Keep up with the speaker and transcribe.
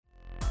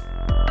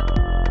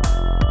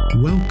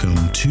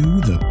Welcome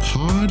to The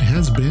Pod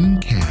Has Been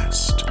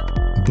Cast,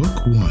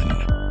 Book 1,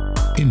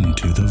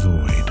 Into the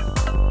Void.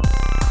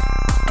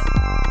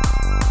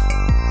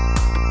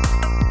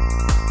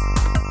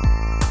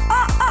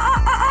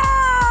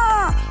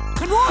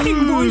 Good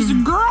morning, boys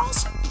and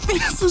girls.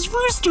 This is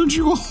Rooster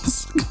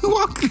Jules.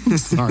 Welcome.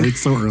 Sorry,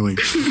 it's so early.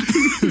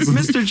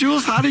 Mr.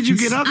 Jules, how did you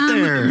get up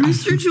there?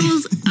 Mr.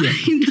 Jules,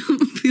 I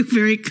don't feel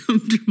very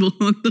comfortable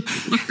on the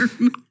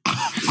farm.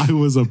 I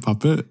was a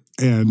puppet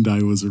and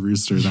I was a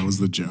rooster. That was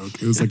the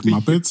joke. It was like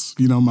Muppets.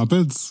 You know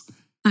Muppets?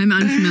 I'm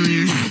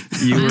unfamiliar.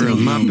 You were a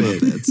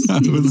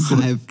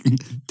Muppet.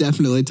 I've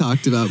definitely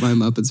talked about my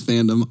Muppets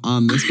fandom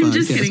on this podcast. I'm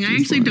just kidding. I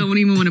actually don't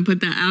even want to put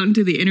that out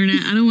into the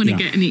internet. I don't want to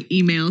get any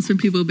emails from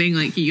people being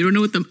like, you don't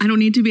know what I don't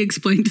need to be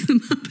explained to the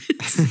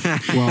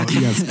Muppets. Well,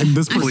 yes. In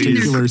this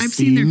particular scene, I've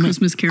seen their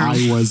Christmas Carol.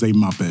 I was a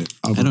Muppet.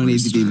 I don't need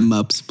to be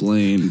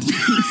Muppsplained.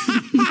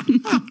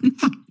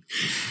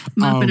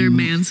 Muppet or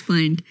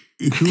mansplained.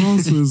 Who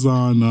else is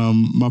on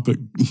Muppet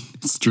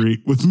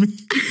Street with me?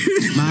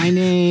 My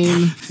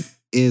name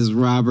is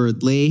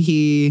Robert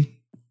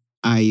Leahy.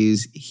 I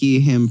use he,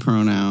 him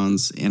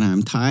pronouns, and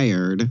I'm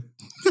tired.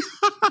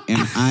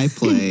 And I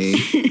play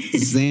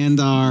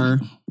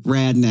Xandar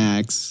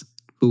Radnax,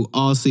 who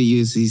also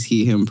uses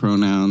he, him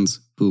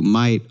pronouns, who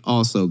might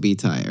also be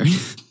tired.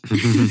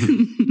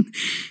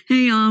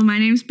 Hey, y'all. My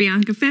name's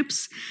Bianca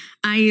Phipps.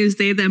 I use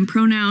they, them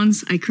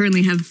pronouns. I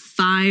currently have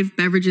 5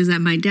 beverages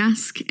at my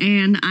desk,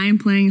 and I'm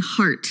playing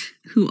Hart,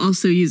 who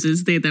also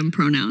uses they, them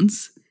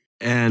pronouns.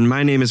 And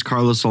my name is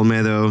Carlos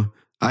Olmedo.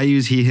 I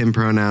use he, him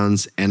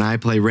pronouns, and I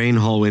play Rain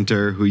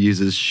Hallwinter, who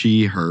uses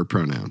she, her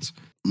pronouns.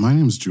 My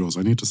name's Jules.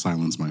 I need to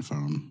silence my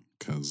phone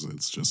because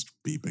it's just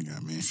beeping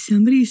at me.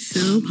 Somebody's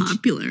so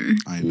popular.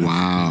 I know.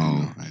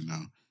 Wow. I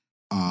know.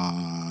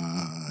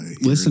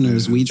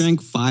 Listeners, we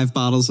drank 5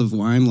 bottles of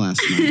wine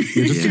last night.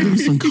 Yeah, just to give you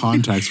some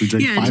context, we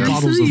drank 5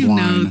 bottles so of you wine.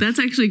 know, that's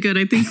actually good.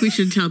 I think we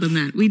should tell them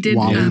that. We did.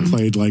 While we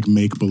played like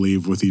make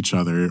believe with each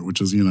other, which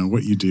is, you know,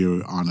 what you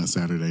do on a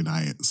Saturday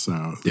night.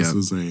 So this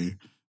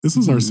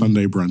is our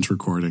Sunday brunch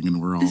recording, and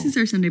we're all. This is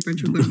our Sunday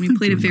brunch recording. We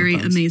played a very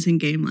amazing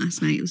game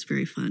last night. It was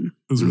very fun.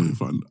 It was really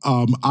fun.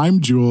 I'm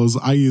Jules.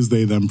 I use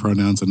they, them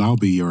pronouns, and I'll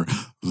be your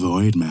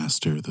Void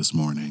Master this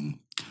morning.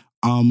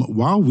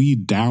 While we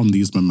down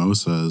these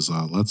mimosas,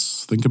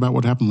 let's think about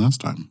what happened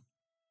last time.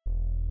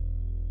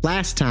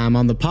 Last time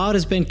on The Pod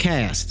Has Been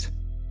Cast.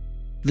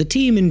 The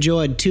team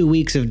enjoyed 2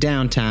 weeks of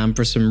downtime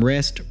for some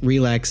rest,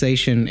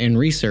 relaxation, and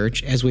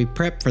research as we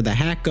prep for the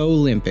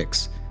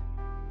Hackolympics.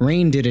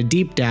 Rain did a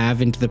deep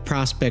dive into the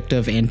prospect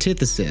of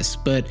antithesis,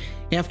 but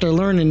after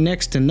learning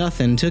next to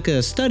nothing, took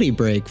a study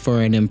break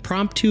for an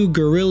impromptu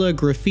guerrilla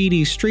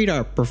graffiti street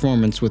art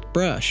performance with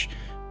brush,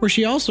 where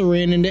she also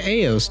ran into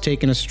Eos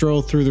taking a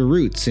stroll through the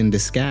roots in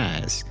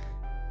disguise.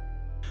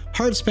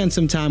 Hart spent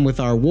some time with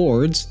our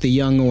wards, the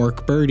young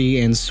orc Birdie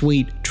and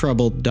sweet,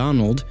 troubled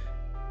Donald.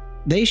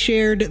 They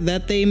shared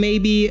that they may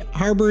be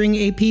harboring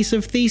a piece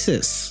of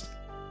thesis.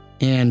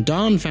 And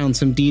Dawn found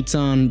some deets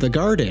on The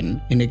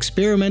Garden, an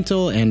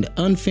experimental and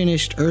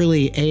unfinished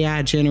early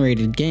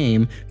AI-generated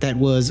game that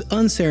was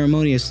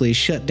unceremoniously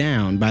shut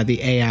down by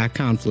the AI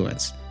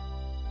Confluence.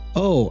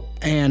 Oh,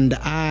 and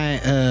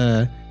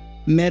I,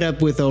 met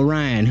up with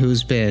Orion,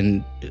 who's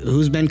been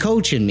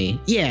coaching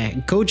me. Yeah,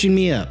 coaching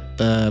me up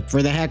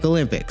for the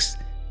Hackolympics.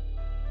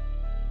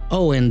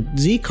 Oh, and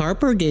Zeke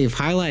Harper gave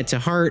highlight to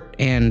Hart,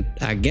 and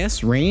I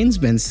guess Rain's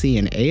been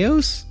seeing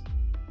Eos?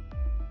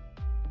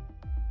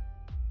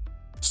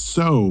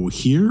 So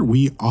here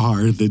we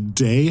are, the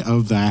day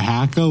of the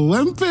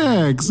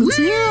Hackolympics. It's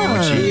here.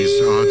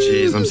 Oh,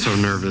 jeez. I'm so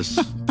nervous.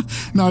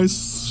 Now,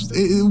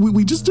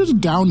 we just did a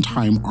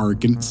downtime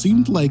arc, and it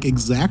seemed like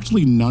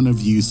exactly none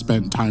of you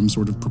spent time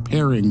sort of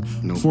preparing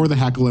for the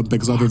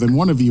Hackolympics, other than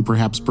one of you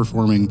perhaps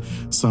performing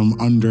some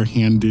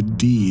underhanded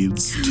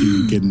deeds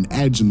to get an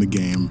edge in the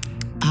game.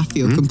 I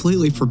feel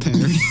completely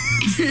prepared.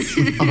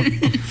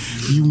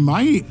 You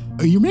may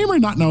or may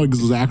not know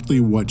exactly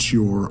what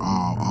you're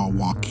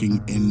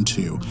walking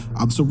into.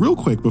 So real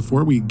quick,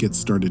 before we get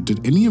started,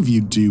 did any of you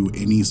do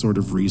any sort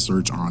of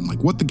research on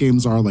like what the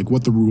games are, like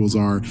what the rules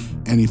are,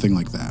 anything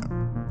like that?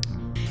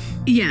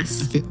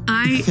 Yes.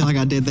 I feel like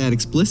I did that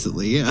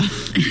explicitly, yeah.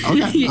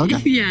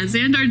 Okay. Yeah,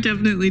 Xandar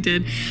definitely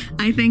did.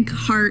 I think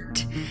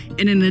Hart,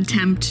 in an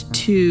attempt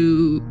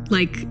to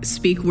like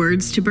speak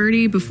words to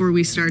Birdie before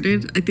we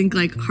started, I think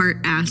like Hart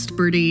asked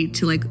Birdie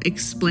to like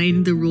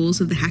explain the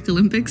rules of the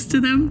Hackolympics to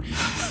them,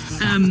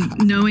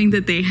 knowing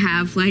that they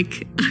have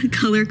like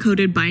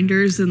color-coded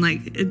binders and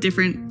like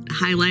different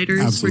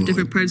highlighters for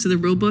different parts of the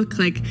rule book.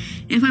 Like,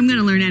 if I'm going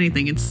to learn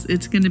anything,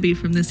 it's going to be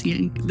from this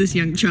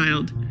young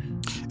child.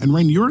 And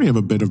Rain, you already have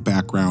a bit of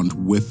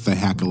background with the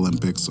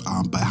Hackolympics,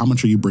 but how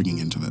much are you bringing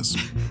into this?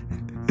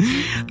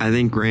 I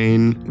think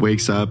Rain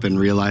wakes up and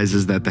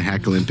realizes that the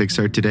Hackolympics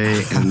are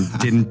today and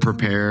didn't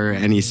prepare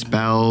any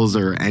spells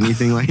or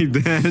anything like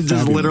that.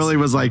 Just literally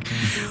was like,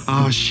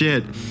 oh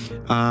shit.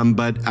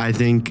 But I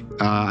think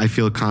I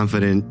feel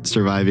confident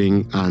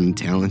surviving on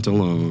talent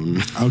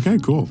alone. Okay,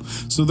 cool.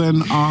 So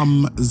then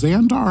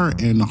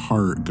Xandar and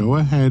Hart, go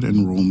ahead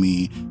and roll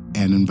me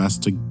an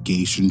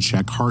investigation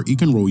check. Hart, you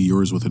can roll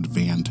yours with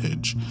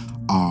advantage.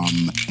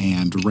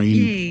 And Rain,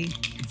 Yay.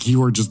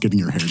 you are just getting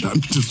your hair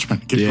done, just trying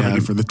to get ready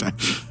for the day.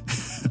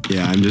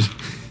 Yeah, I'm just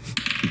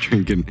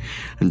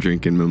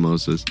drinking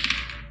mimosas.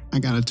 I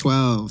got a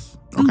 12.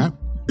 Okay.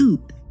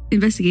 Ooh,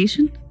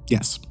 investigation?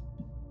 Yes.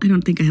 I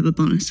don't think I have a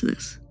bonus to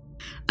this.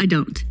 I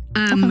don't.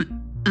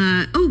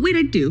 Oh, wait,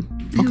 I do.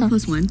 I have a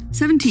 +1.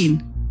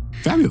 17.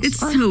 Fabulous.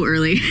 It's All right. so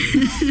early.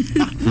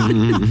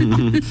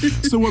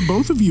 So what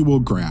both of you will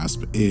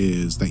grasp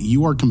is that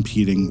you are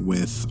competing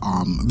with,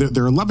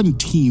 there are 11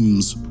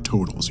 teams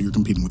total, so you're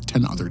competing with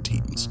 10 other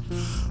teams.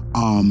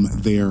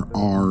 There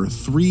are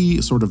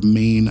 3 sort of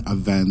main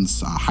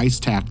events,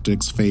 Heist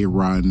Tactics, Fey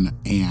Run,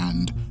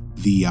 and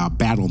the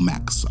Battle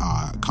Mechs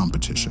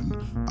competition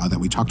that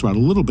we talked about a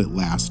little bit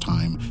last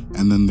time.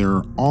 And then there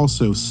are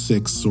also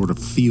 6 sort of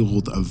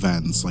field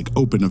events, like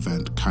open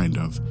event kind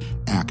of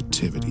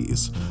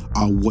activities.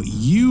 What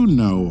you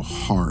know,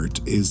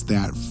 Hart, is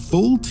that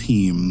full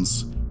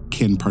teams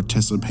can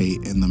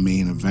participate in the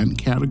main event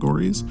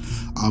categories,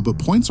 but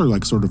points are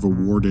like sort of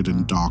awarded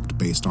and docked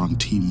based on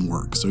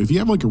teamwork. So if you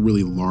have like a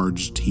really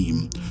large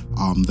team,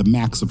 the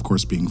max of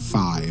course being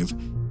 5,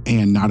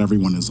 and not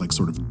everyone is like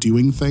sort of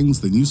doing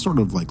things, then you sort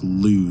of like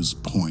lose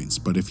points.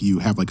 But if you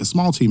have like a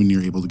small team and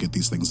you're able to get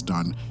these things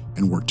done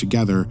and work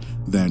together,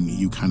 then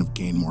you kind of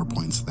gain more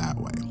points that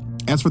way.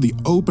 As for the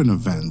open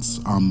events,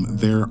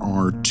 there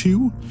are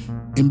 2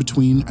 in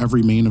between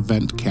every main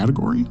event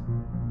category.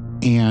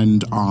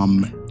 And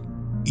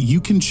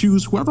you can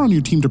choose whoever on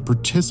your team to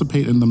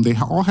participate in them. They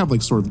all have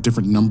like sort of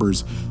different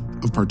numbers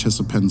of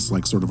participants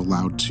like sort of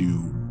allowed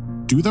to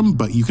do them,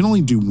 but you can only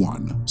do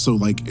 1. So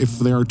like if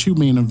there are 2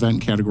 main event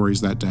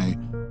categories that day,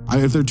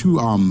 if there are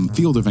 2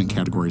 field event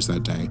categories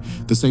that day,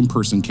 the same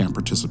person can't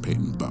participate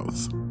in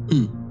both.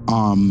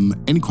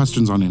 Any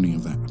questions on any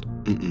of that?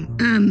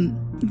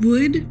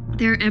 Would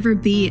there ever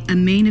be a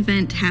main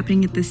event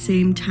happening at the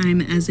same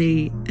time as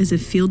a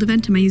field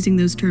event? Am I using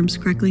those terms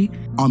correctly?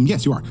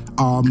 Yes, you are.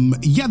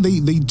 Yeah,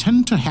 they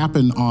tend to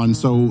happen on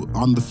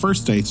the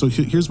first day. So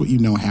here's what you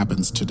know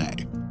happens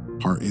today.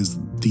 Part is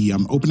the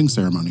opening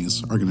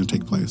ceremonies are going to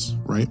take place,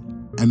 right?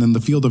 And then the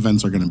field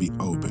events are going to be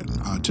open.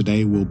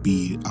 Today will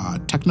be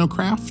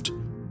Technocraft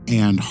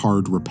and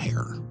Hard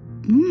Repair.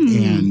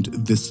 And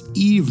this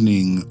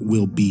evening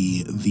will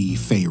be the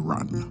Fey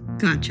Run.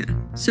 Gotcha.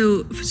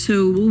 So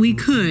we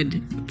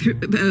could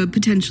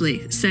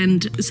potentially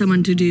send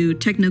someone to do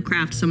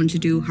Technocraft, someone to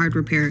do Hard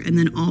Repair, and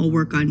then all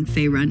work on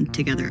Fey Run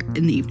together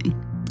in the evening.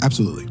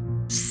 Absolutely.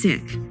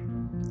 Sick.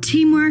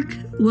 Teamwork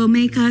will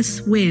make us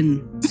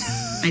win,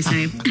 I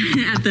say,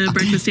 at the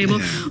breakfast table.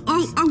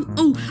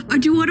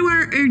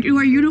 Do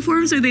our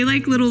uniforms, are they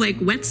like little like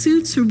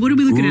wetsuits, or what are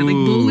we looking at? Like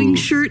bowling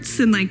shirts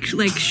and like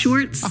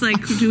shorts?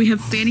 Like, do we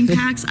have fanny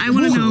packs? I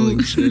want to know.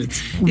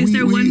 Is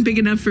there one big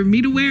enough for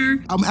me to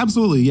wear?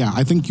 Absolutely, yeah.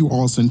 I think you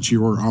all sent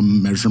your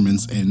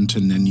measurements in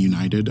to Nen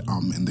United,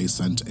 and they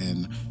sent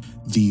in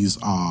these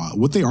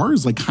what they are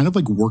is like kind of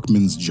like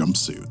workman's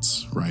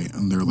jumpsuits, right?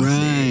 And they're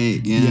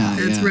like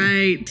That's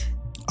right.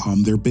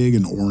 They're big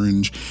and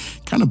orange,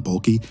 kind of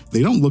bulky.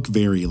 They don't look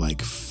very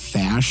like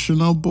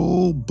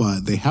fashionable,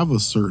 but they have a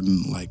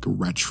certain like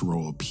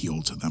retro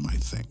appeal to them, I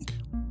think.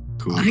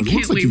 Cool. It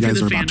looks like you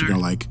guys are about to go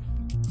like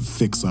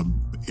fix a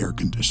air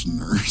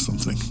conditioner or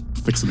something.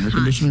 Fix an air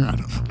conditioner? I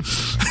don't know.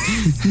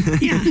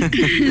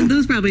 Yeah,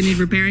 those probably need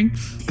repairing.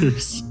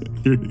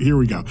 Here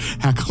we go.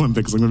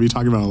 Hackolympics. I'm going to be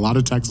talking about a lot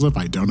of tech stuff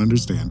I don't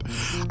understand.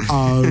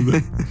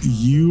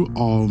 You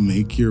all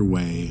make your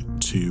way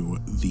to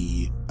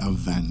the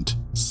event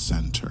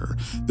center.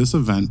 This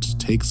event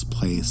takes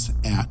place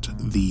at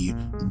the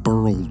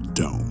Burl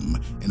Dome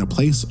in a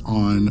place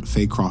on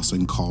Fey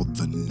Crossing called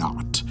the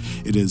Knot.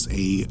 It is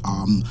a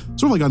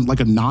sort of like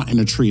a knot in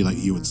a tree that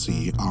you would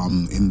see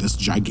in this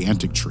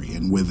gigantic tree,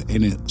 and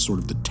within it, sort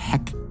of the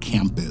tech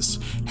campus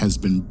has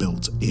been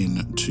built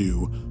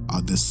into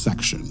this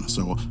section.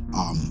 So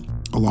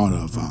a lot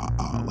of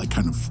like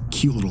kind of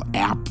cute little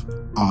app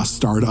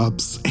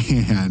startups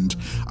and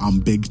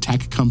big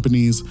tech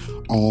companies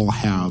all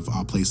have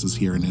places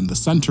here. And in the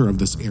center of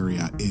this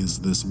area is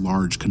this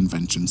large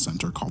convention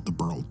center called the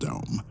Burl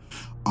Dome.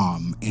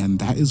 And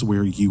that is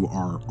where you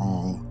are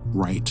all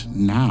right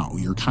now.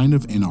 You're kind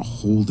of in a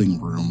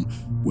holding room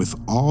with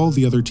all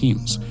the other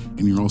teams,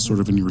 and you're all sort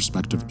of in your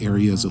respective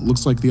areas. It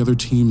looks like the other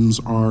teams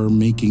are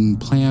making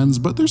plans,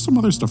 but there's some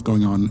other stuff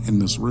going on in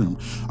this room.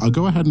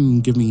 Go ahead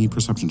and give me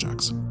perception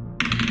checks.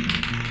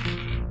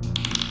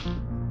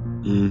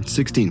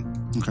 16.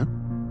 Okay.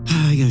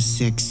 I got a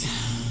 6.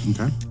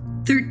 Okay.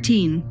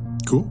 13.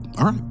 Cool.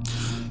 All right.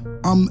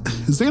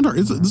 Xandar,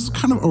 this is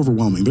kind of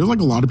overwhelming. There's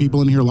like a lot of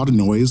people in here, a lot of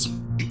noise,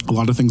 a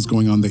lot of things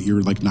going on that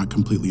you're like not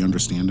completely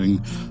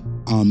understanding.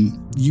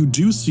 You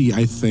do see,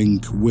 I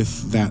think,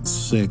 with that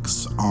 6,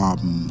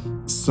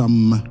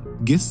 some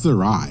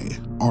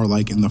Githzerai are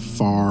like in the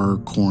far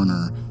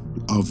corner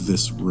of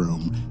this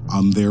room.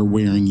 They're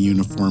wearing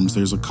uniforms.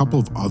 There's a couple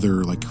of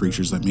other like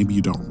creatures that maybe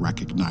you don't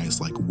recognize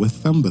like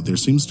with them, but there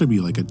seems to be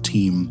like a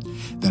team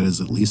that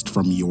is at least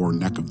from your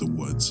neck of the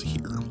woods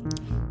here.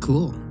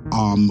 Cool.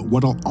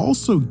 What I'll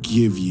also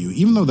give you,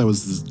 even though that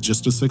was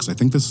just a 6, I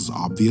think this is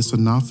obvious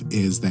enough,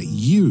 is that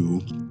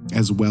you,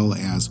 as well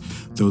as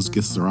those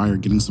Githzerai, are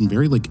getting some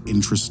very like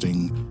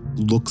interesting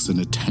looks and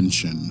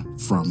attention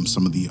from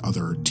some of the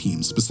other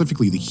teams,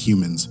 specifically the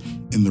humans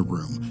in the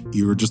room.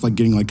 You're just like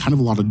getting like kind of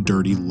a lot of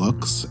dirty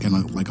looks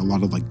and like a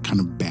lot of like kind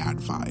of bad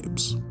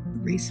vibes.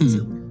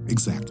 Racism.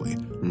 Exactly.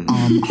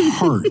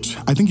 Heart,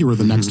 I think you were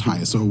the next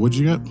highest. So what'd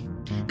you get?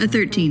 A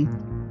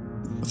 13.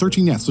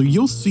 13, yeah. So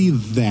you'll see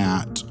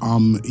that.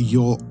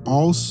 You'll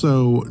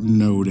also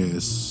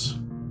notice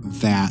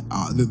that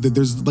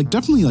there's like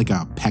definitely like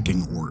a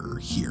pecking order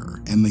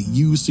here, and that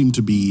you seem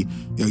to be,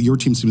 your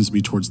team seems to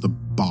be towards the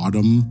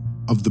bottom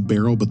of the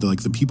barrel, but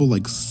the people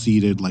like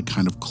seated like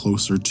kind of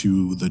closer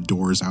to the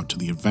doors out to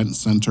the event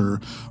center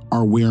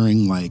are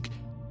wearing like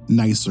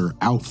nicer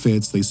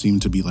outfits. They seem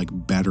to be like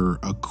better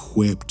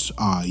equipped.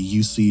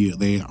 You see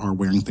they are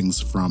wearing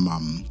things from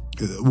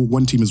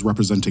one team is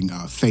representing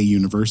Fay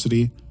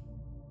University.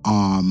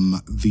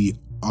 The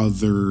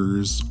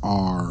others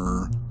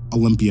are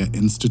Olympia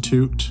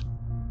Institute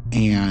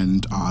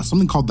and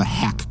something called the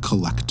Hack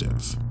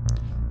Collective.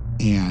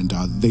 And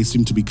they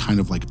seem to be kind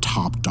of like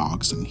top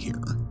dogs in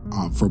here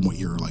from what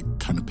you're like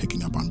kind of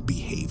picking up on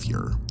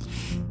behavior.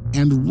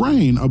 And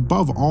Rain,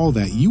 above all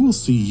that, you will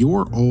see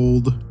your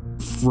old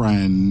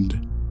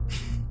friend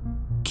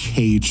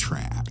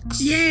K-Trax.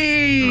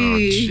 Yay! Oh,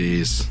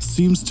 jeez.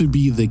 Seems to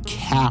be the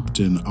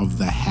captain of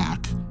the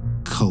Hack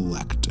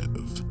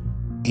Collective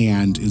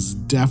and is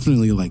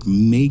definitely like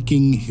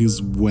making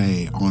his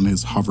way on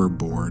his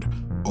hoverboard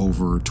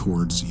over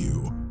towards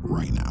you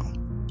right now.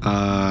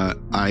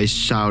 I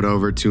shout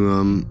over to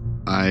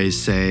him. I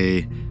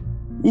say,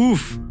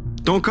 "Oof,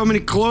 don't come any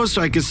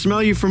closer. I can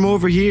smell you from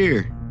over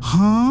here."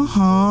 Ha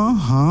ha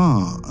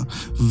ha.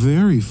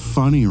 Very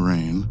funny,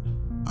 Rain.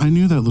 I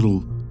knew that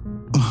little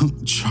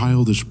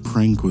childish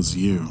prank was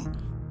you.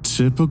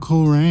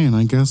 Typical Rain,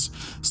 I guess.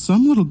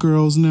 Some little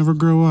girls never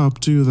grow up,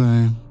 do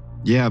they?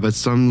 Yeah, but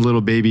some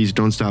little babies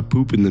don't stop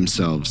pooping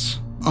themselves.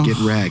 Get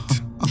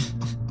wrecked.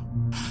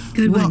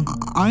 Good one.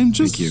 I'm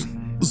just Thank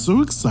you.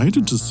 so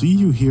excited to see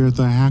you here at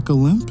the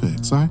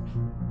Hackolympics.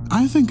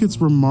 I think it's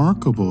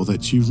remarkable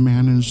that you've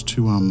managed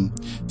to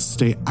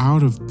stay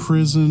out of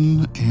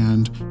prison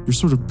and you're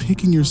sort of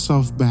picking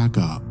yourself back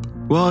up.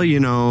 Well, you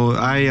know,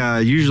 I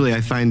usually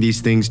find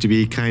these things to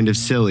be kind of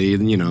silly.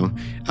 You know,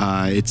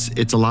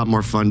 it's a lot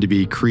more fun to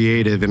be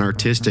creative and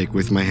artistic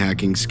with my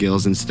hacking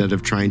skills instead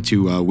of trying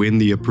to win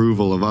the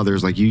approval of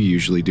others like you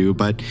usually do.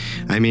 But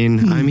I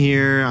mean, I'm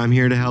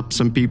here to help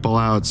some people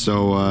out.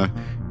 So,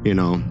 you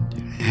know,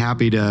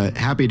 happy to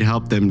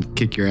help them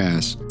kick your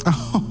ass.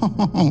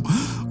 Oh,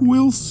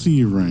 we'll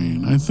see,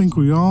 Rain. I think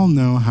we all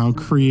know how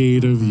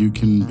creative you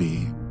can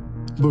be.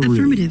 But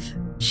Affirmative.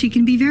 She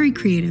can be very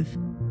creative.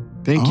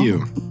 Thank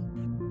you.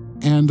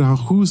 And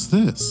who's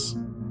this?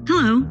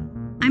 Hello,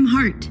 I'm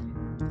Hart.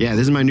 Yeah,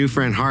 this is my new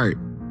friend Hart,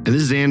 and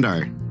this is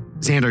Xandar.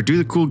 Xandar, do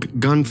the cool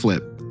gun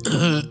flip.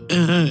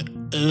 I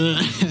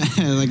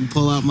like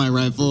pull out my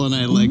rifle and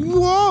I like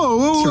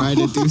Whoa! try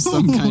to do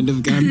some kind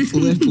of gun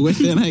flip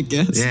with it, I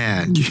guess.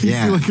 Yeah, You see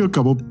yeah. like a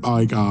couple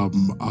like what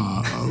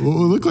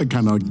look like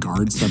kind of like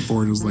guards step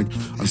forward. It was like,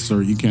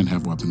 sir, you can't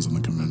have weapons in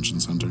the convention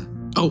center.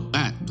 Oh,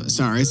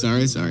 sorry.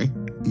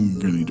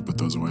 You're gonna need to put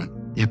those away.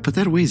 Yeah, put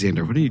that away,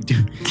 Xandar. What are you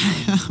doing?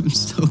 I'm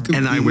so confused.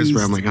 And I whisper,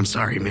 I'm like, I'm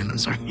sorry, man. I'm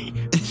sorry.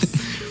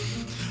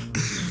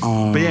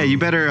 But yeah, you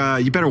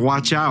better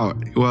watch out.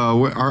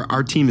 Well,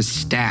 our team is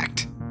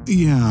stacked.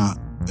 Yeah,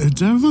 it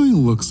definitely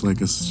looks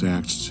like a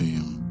stacked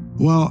team.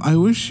 Well, I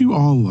wish you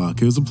all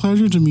luck. It was a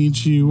pleasure to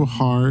meet you,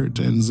 Hart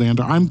and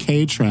Xandar. I'm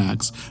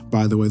K-Trax,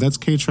 by the way. That's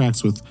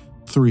K-Trax with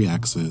 3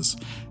 X's.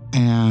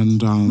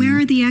 And Where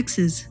are the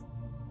X's?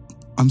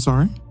 I'm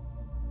sorry?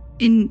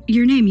 In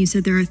your name, you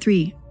said there are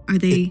 3. Are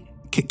they?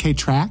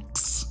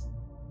 K-Trax?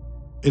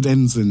 It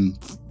ends in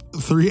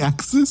 3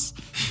 X's?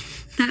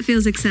 That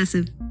feels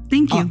excessive.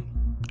 Thank you.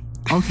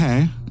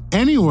 Okay.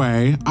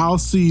 Anyway, I'll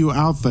see you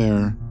out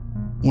there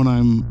when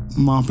I'm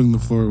mopping the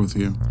floor with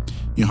you.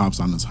 He hops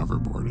on his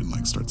hoverboard and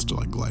like starts to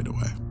like glide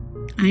away.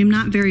 I am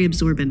not very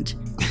absorbent.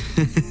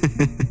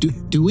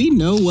 Do we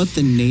know what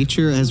the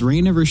nature, has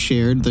Rain ever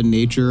shared the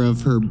nature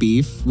of her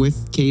beef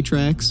with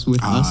K-Trax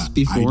with us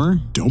before?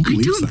 I don't I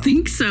believe so. don't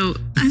think so.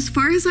 As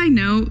far as I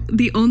know,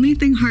 the only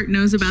thing Hart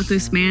knows about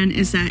this man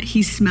is that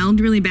he smelled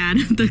really bad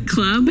at the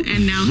club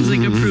and now has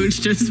like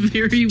approached us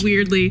very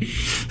weirdly.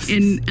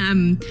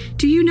 And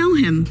do you know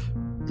him?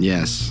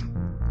 Yes.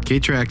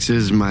 K-Trax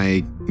is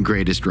my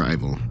greatest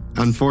rival.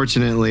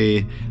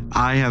 Unfortunately,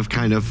 I have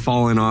kind of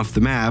fallen off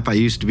the map. I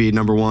used to be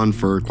number 1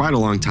 for quite a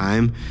long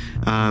time.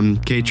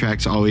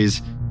 K-Trax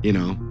always, you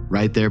know,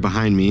 right there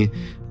behind me.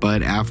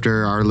 But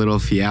after our little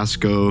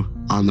fiasco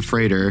on the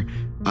freighter,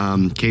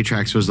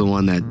 K-Trax was the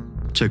one that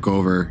took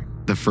over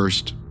the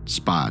first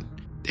spot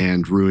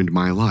and ruined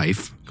my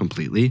life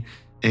completely.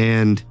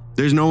 And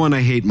there's no one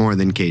I hate more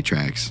than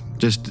K-Trax.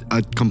 Just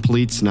a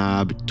complete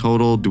snob,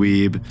 total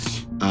dweeb,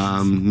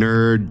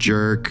 nerd,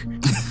 jerk,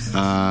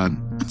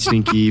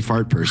 stinky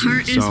fart person.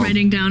 Hart is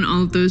writing down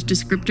all of those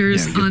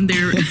descriptors on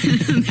their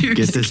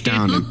get this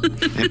scale. down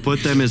and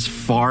put them as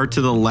far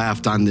to the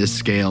left on this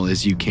scale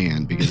as you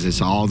can, because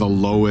it's all the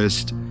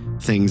lowest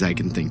things I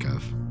can think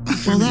of.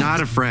 Well,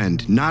 not a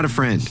friend.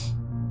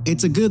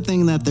 It's a good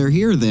thing that they're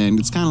here then.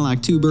 It's kind of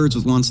like two birds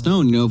with one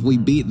stone. You know, if we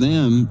beat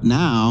them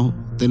now,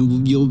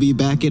 then you'll be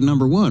back at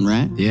number one,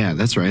 right? Yeah,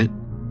 that's right.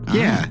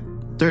 Yeah.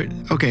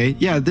 Okay.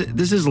 Yeah,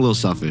 this is a little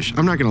selfish.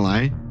 I'm not going to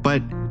lie.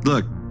 But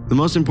look, the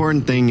most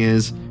important thing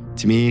is,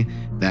 to me,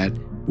 that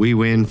we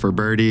win for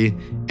Birdie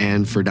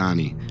and for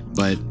Donnie.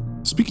 But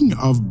speaking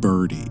of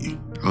Birdie,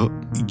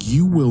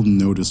 you will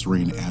notice,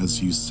 Rain,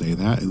 as you say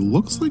that, it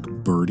looks like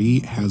Birdie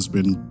has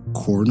been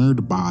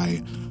cornered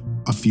by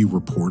a few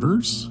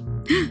reporters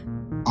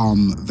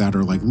that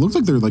are like, looks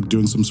like they're like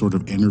doing some sort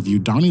of interview.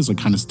 Donnie's like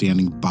kind of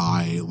standing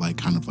by, like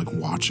kind of like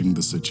watching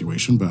the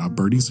situation, but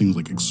Birdie seems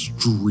like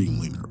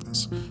extremely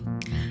nervous.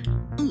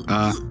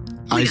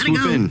 I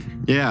swoop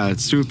in. Yeah,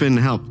 swoop in and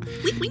help.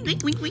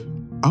 Wink.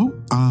 Oh,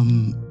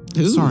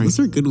 sorry. Those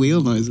are good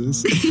wheel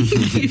noises.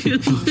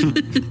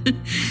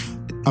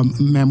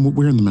 Ma'am,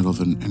 we're in the middle of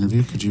an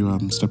interview. Could you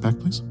step back,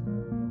 please?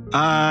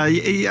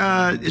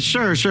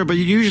 Sure. But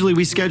usually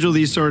we schedule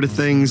these sort of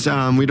things.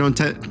 We don't,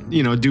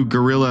 do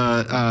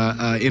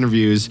guerrilla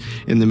interviews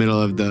in the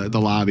middle of the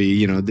lobby.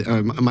 You know,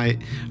 my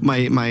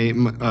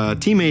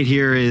teammate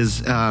here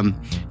is,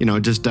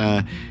 just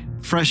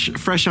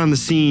fresh on the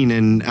scene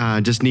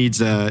and just needs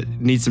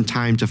some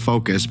time to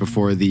focus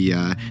before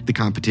the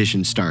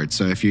competition starts.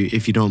 So if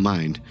you don't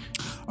mind.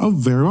 Oh,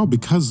 very well.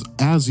 Because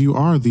as you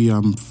are the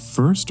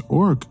first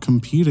orc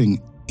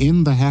competing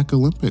in the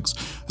Hackolympics,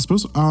 I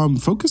suppose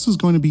focus is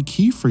going to be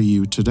key for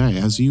you today,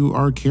 as you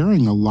are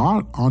carrying a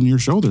lot on your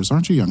shoulders,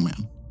 aren't you, young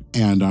man?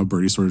 And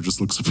Birdie sort of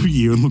just looks up at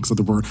you and looks at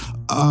the board.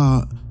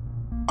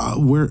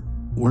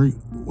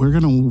 We're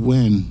gonna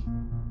win.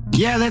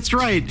 Yeah, that's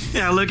right.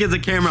 Yeah, I look at the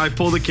camera. I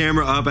pull the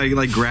camera up. I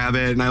like grab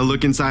it and I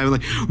look inside. I'm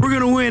like, we're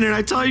going to win. And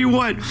I tell you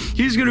what,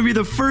 he's going to be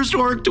the first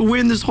orc to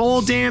win this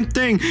whole damn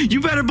thing.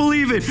 You better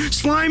believe it.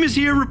 Slime is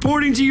here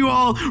reporting to you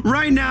all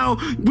right now.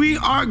 We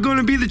are going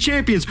to be the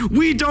champions.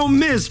 We don't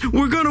miss.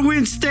 We're going to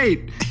win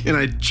state. And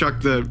I chuck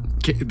the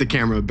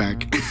camera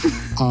back.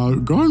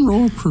 Go and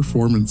roll a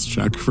performance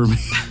check for me.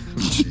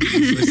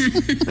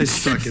 I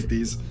suck at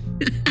these.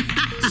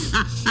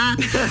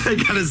 I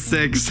got a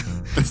 6.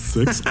 A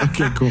 6?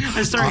 Okay, cool.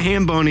 I start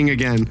ham boning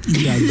again.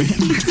 Yeah, they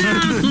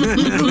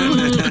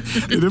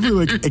definitely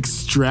like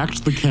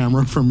extract the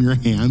camera from your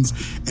hands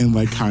and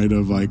like kind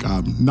of like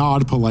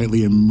nod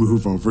politely and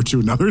move over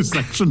to another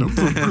section of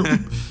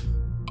the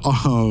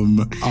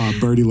room.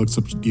 Birdie looks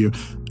up at you.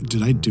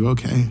 Did I do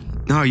okay?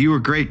 No, you were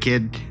great,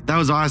 kid. That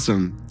was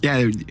awesome.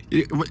 Yeah,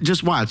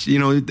 just watch. You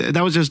know,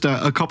 that was just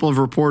a couple of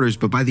reporters,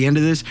 but by the end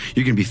of this,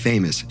 you can be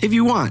famous if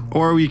you want.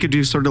 Or you could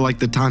do sort of like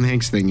the Tom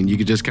Hanks thing, and you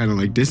could just kind of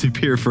like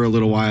disappear for a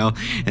little while,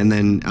 and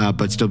then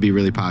but still be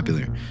really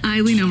popular.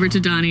 I lean over to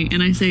Donnie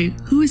and I say,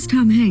 "Who is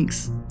Tom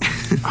Hanks?"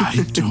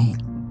 I don't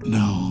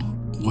know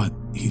what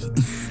he.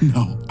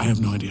 No, I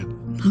have no idea.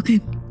 Okay.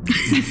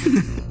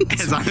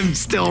 As I'm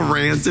still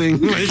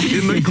ranting like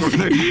in the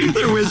corner,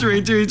 they're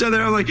whispering to each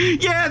other. I'm like,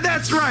 yeah,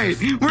 that's right.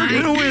 We're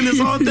going to win this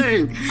whole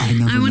thing. I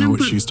never know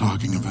what she's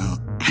talking about.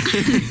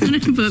 I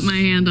want to put my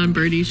hand on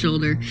Birdie's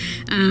shoulder.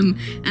 And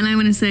I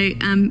want to say,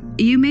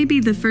 you may be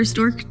the first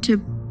orc to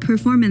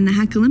perform in the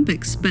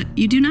Hackolympics, but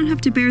you do not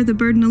have to bear the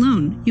burden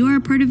alone. You are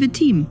a part of a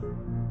team.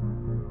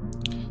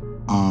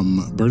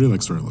 Birdie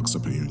like sort of looks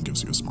up at you and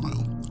gives you a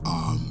smile.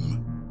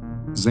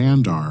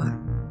 Xandar,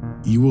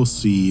 you will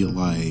see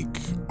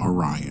like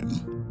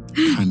Orion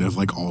kind of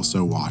like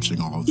also watching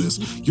all of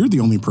this. You're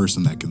the only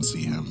person that can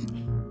see him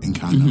and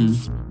kind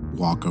of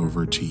walk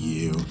over to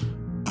you.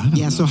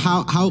 Yeah, so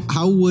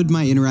how would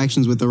my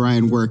interactions with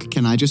Orion work?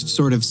 Can I just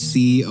sort of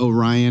see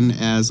Orion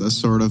as a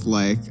sort of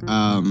like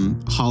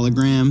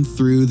hologram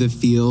through the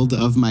field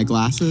of my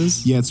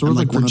glasses? Yeah, it's sort of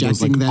like one of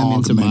those like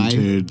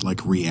augmented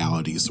like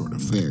reality sort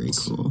of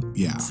things. Very cool.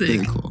 Yeah.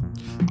 Very cool.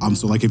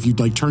 So like if you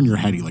like turn your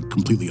head, he like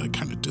completely like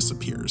kind of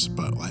disappears.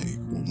 But like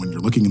when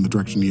you're looking in the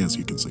direction he is,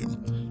 you can see him.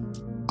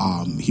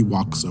 He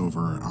walks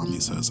over. He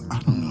says, "I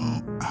don't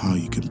know how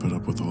you can put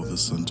up with all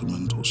this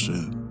sentimental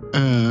shit."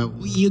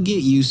 You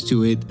get used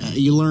to it.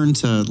 You learn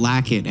to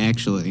lack it,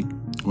 actually.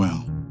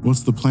 Well,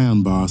 what's the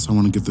plan, boss? I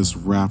want to get this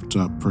wrapped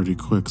up pretty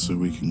quick so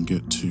we can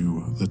get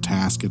to the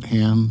task at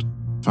hand,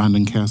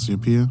 finding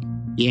Cassiopeia.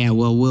 Yeah,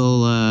 well,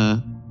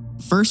 we'll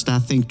first, I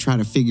think, try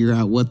to figure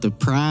out what the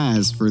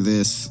prize for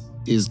this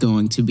is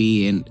going to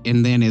be,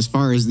 and then as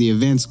far as the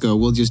events go,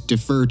 we'll just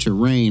defer to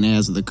Rain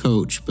as the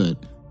coach, but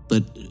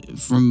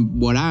from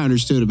what I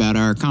understood about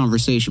our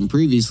conversation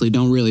previously,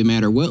 don't really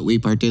matter what we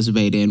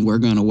participate in, we're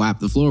going to wipe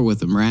the floor with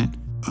them, right?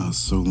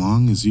 So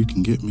long as you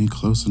can get me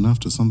close enough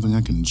to something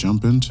I can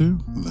jump into,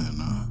 then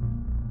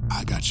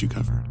I got you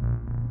covered.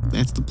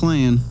 That's the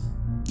plan.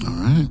 All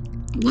right.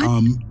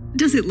 What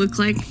does it look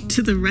like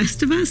to the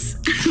rest of us?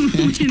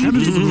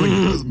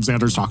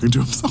 Xander's talking to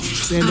himself.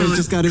 Xander's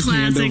just got his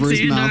hand classic over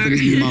his mouth and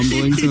he's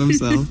mumbling to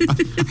himself.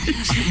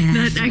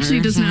 That actually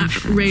does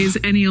not raise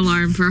any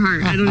alarm for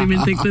Hart. I don't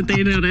even think that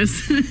they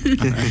notice.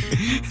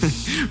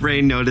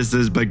 Rain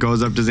notices, but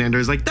goes up to Xander.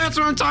 Is like, "That's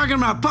what I'm talking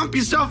about. Pump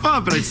yourself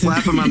up!" And I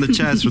slap him on the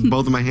chest with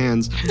both of my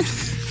hands.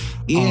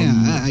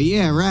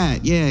 Yeah, right.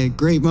 Yeah,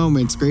 great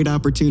moments, great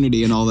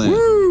opportunity, and all that.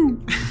 Woo!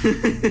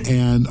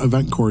 And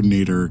event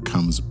coordinator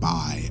comes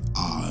by,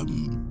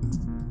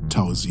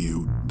 tells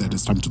you that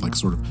it's time to like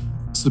sort of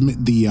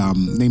submit the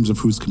names of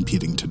who's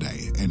competing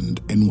today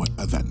and in what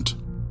event.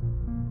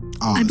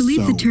 I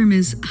believe the term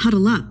is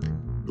huddle up.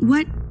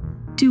 What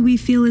do we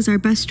feel is our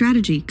best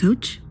strategy,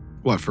 Coach?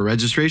 What, for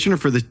registration or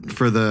for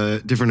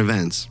the different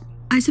events?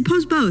 I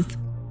suppose both.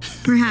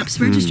 Perhaps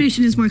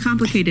registration is more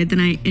complicated than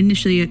I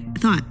initially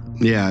thought.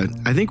 Yeah,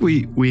 I think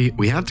we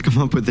have to come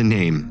up with a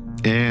name,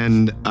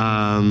 and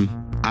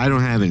I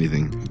don't have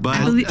anything. But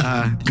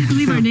I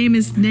believe our name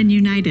is Nen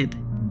United.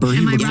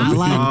 Am I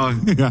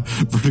wrong? Yeah.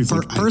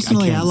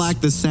 Personally, I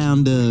like the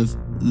sound of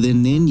the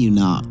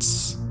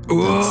Ninunauts. Whoa!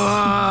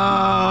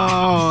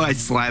 I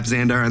slap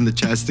Xandar on the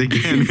chest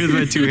again with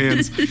my two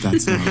hands.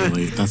 That's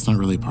not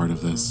really part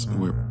of this.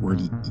 We're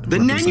the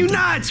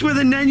Ninunauts. We're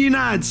the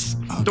Ninunauts.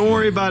 Okay. Don't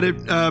worry about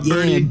it,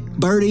 Birdie. Yeah,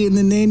 Birdie and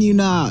the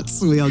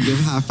Ninunauts. We all give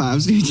high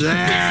fives to each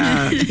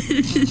other.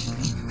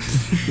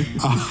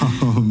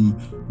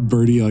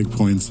 Birdie like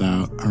points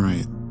out, all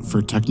right,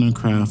 for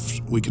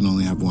Technocraft, we can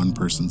only have one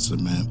person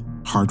submit.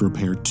 Hard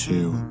Repair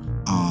 2.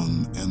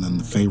 And then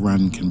the Fey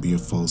Run can be a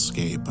full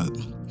skate, but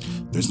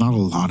there's not a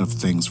lot of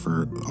things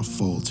for a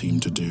full team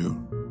to do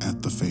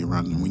at the Fey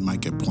Run, and we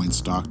might get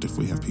points docked if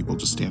we have people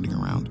just standing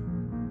around.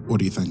 What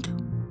do you think?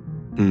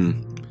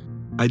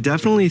 I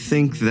definitely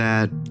think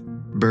that,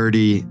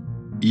 Birdie,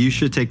 you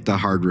should take the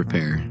Hard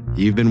Repair.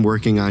 You've been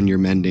working on your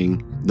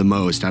mending the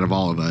most out of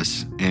all of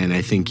us, and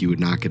I think you would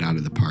knock it out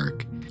of the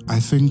park. I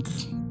think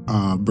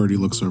Birdie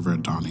looks over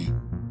at Donnie.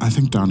 I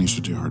think Donnie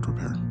should do Hard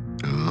Repair.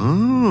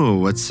 Oh,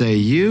 what say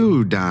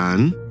you,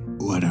 Don?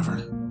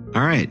 Whatever.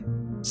 All right,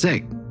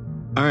 sick.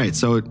 All right,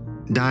 so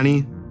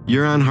Donnie,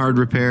 you're on Hard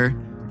Repair.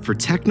 For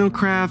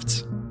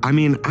Technocraft, I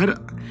mean, I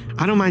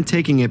don't mind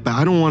taking it, but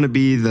I don't want to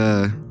be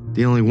the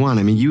only one.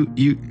 I mean, you,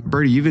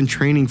 Birdie, you've been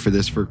training for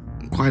this for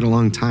quite a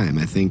long time.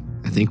 I think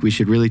we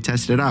should really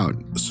test it out.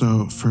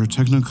 So for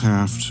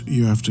Technocraft,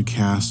 you have to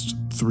cast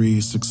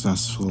 3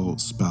 successful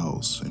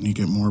spells, and you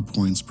get more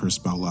points per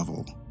spell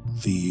level.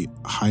 The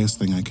highest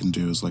thing I can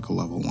do is like a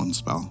level 1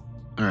 spell.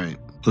 All right.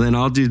 Well, then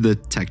I'll do the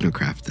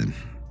Technocraft then.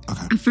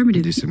 Okay.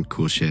 Affirmative. Do some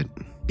cool shit.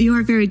 You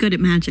are very good at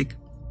magic.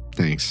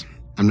 Thanks.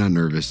 I'm not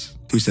nervous.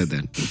 Who said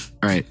that?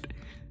 All right.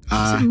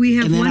 So we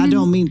have And then one I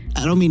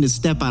don't mean to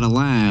step out of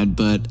line,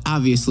 but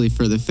obviously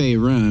for the Fey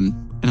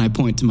Run, and I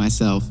point to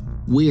myself,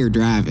 we're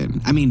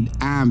driving. I mean,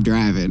 I'm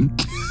driving.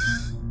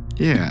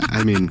 Yeah,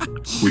 I mean,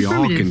 we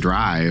all can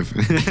drive.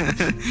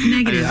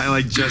 Negative. I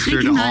like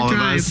gesture to cannot all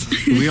drive. of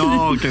us. We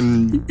all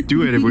can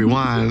do it if we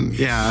want.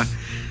 Yeah.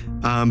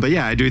 But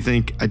yeah, I do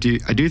think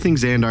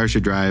Xandar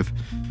should drive,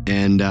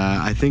 and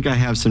I think I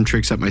have some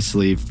tricks up my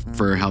sleeve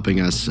for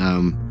helping us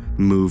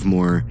move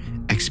more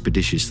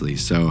expeditiously.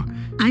 So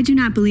I do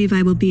not believe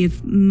I will be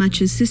of much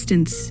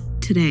assistance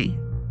today.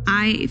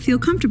 I feel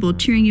comfortable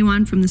cheering you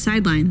on from the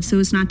sideline so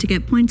as not to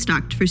get points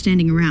docked for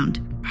standing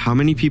around. how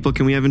many people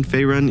can we have in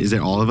Fey Run? Is it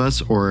all of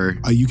us or?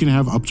 You can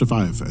have up to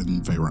 5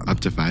 in Fey Run. Up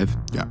to 5?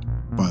 Yeah.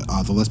 But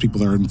the less people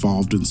that are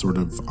involved in sort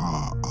of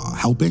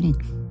helping,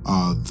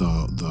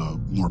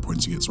 the more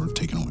points you get sort of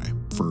taken away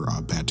for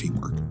bad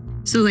teamwork.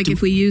 So like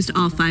if we used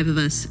all 5 of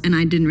us and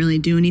I didn't really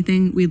do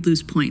anything, we'd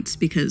lose points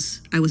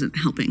because I wasn't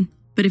helping.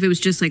 But if it was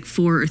just like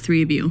 4 or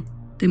 3 of you,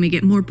 then we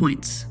get more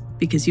points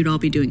because you'd all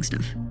be doing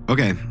stuff.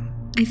 Okay.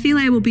 I feel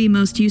I will be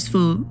most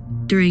useful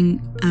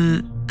during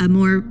a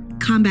more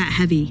combat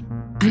heavy.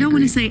 I don't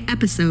want to say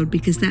episode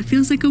because that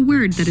feels like a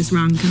word that is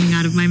wrong coming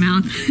out of my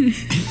mouth.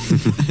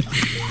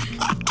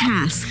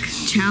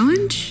 Task.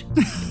 Challenge?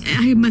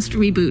 I must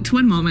reboot.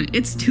 One moment.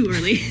 It's too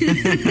early.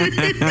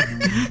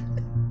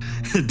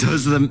 It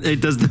does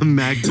the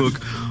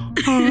MacBook.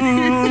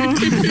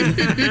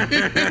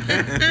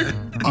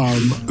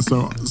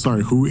 So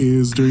sorry, who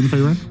is doing the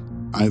Fey Run?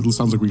 It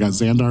sounds like we got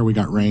Xandar, we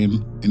got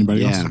Rain.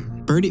 Anybody else?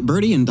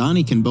 Birdie and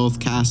Donnie can both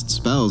cast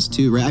spells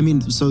too, right? I mean,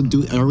 so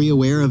are we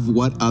aware of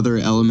what other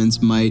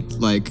elements might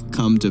like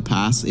come to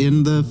pass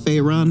in the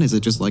Fey Run? Is it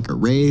just like a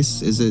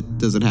race? Does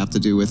it have to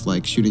do with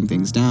like shooting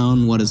things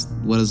down? What does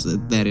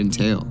that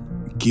entail?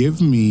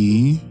 Give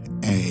me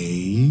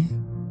a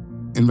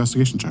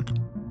investigation check.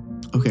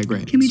 Okay,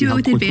 great. Can we do it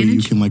with quickly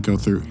advantage? you can like go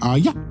through.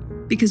 Yeah.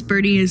 Because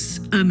Birdie is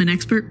an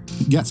expert.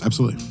 Yes,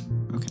 absolutely.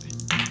 Okay.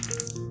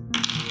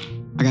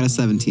 I got a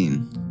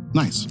 17.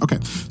 Nice. Okay.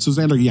 So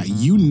Xander, yeah,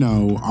 you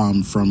know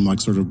from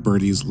like sort of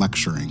Birdie's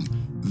lecturing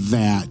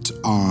that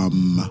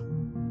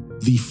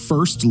The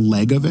first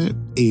leg of it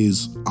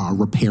is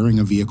repairing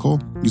a vehicle.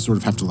 You sort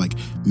of have to like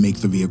make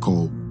the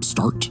vehicle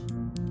start,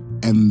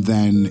 and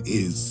then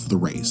is the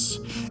race.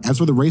 As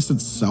for the race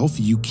itself,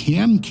 you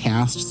can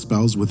cast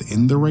spells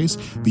within the race,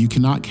 but you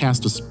cannot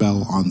cast a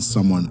spell on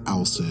someone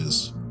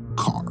else's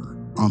car.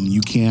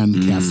 You can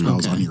cast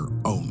spells on your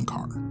own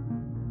car.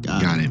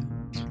 Got it.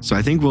 So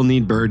I think we'll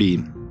need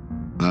Birdie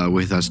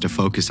with us to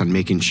focus on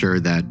making sure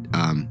that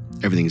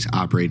everything's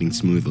operating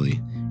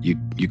smoothly.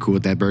 You cool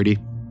with that, Birdie?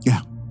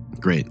 Yeah.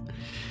 Great.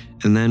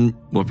 And then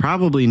we'll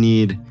probably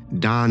need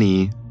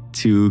Donnie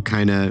to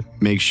kind of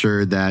make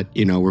sure that,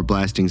 we're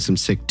blasting some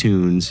sick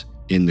tunes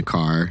in the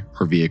car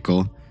or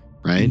vehicle,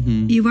 right?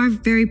 Mm-hmm. You are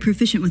very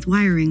proficient with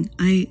wiring.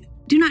 I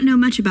do not know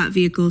much about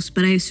vehicles,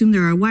 but I assume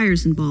there are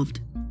wires involved.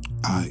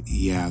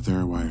 Yeah, there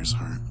are wires,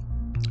 Hart.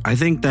 I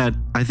think that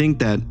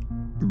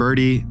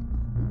Birdie,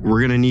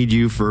 we're gonna need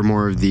you for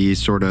more of the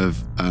sort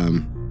of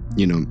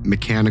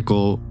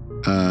mechanical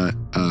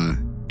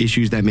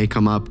issues that may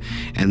come up,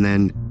 and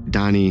then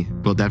Donnie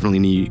will definitely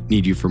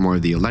need you for more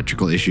of the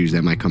electrical issues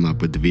that might come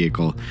up with the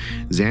vehicle.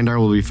 Xandar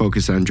will be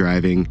focused on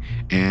driving,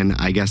 and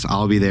I guess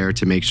I'll be there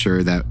to make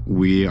sure that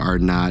we are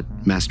not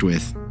messed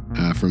with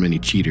from any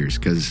cheaters,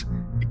 because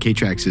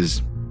K-Trax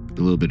is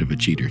a little bit of a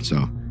cheater,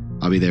 so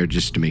I'll be there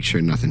just to make sure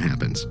nothing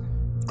happens.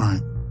 All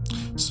right.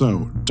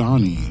 So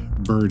Donnie,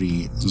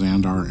 Birdie,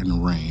 Xandar,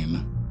 and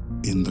Rain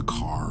in the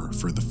car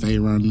for the Fey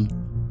run.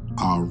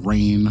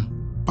 Rain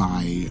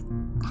by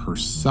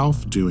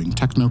herself doing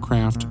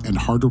technocraft and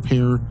hard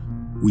repair.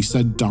 We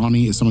said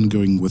Donnie, is someone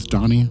going with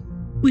Donnie?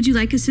 Would you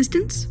like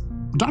assistance?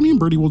 Donnie and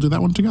Birdie will do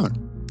that one together.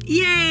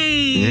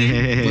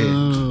 Yay!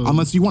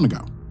 Unless you want to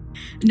go.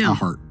 No,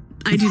 Hart.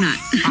 I do not.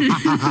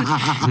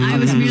 I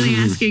was merely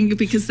asking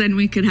because then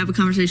we could have a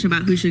conversation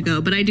about who should go.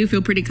 But I do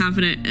feel pretty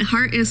confident.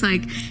 Hart is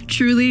like,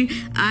 truly,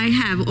 I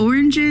have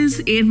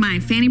oranges in my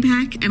fanny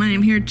pack, and I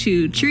am here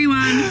to cheer you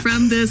on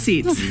from the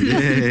seats.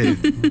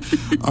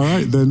 All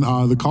right, then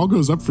the call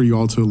goes up for you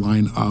all to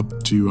line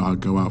up to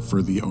go out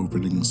for the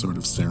opening sort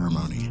of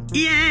ceremony.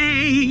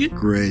 Yay!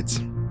 Great.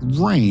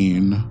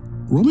 Rain,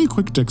 roll me a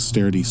quick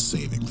dexterity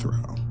saving throw.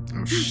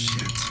 Oh,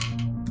 shit.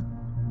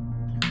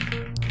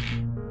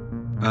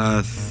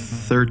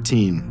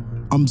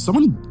 13.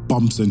 Someone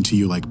bumps into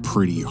you like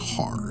pretty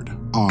hard.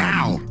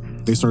 Ow!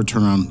 They start to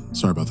turn around.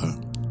 Sorry about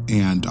that.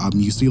 And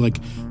you see like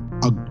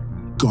a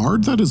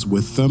guard that is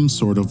with them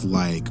sort of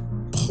like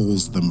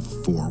pulls them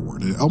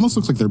forward. It almost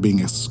looks like they're being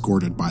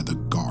escorted by the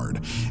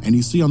guard. And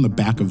you see on the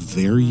back of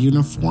their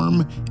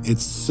uniform, it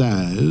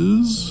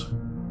says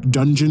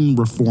Dungeon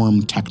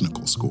Reform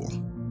Technical School.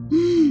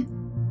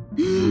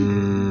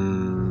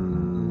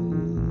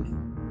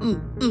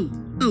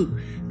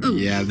 Oh.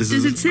 Yeah, this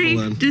does is... it say?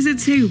 hold on. Does it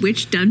say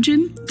which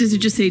dungeon? Does it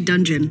just say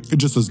dungeon? It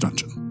just says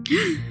dungeon.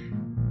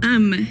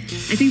 I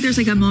think there's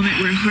like a moment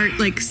where Hart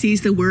like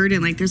sees the word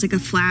and like there's like a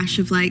flash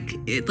of like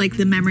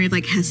the memory of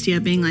like Hestia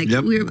being like,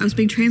 Yep. I was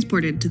being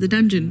transported to the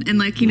dungeon, and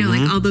like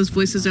like all those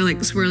voices are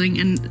like swirling,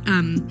 and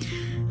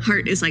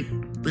Hart is like,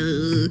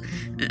 but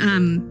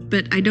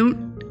I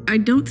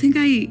don't think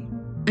I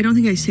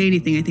say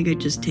anything. I think I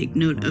just take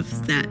note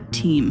of that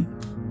team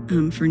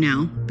for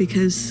now,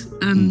 because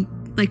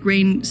like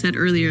Rain said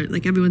earlier,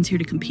 like everyone's here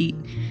to compete,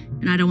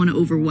 and I don't want to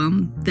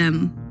overwhelm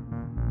them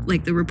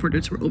like the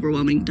reporters were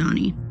overwhelming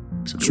Donnie.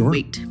 So Sure. I'll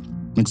wait.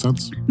 Makes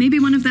sense. Maybe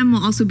one of them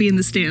will also be in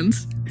the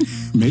stands.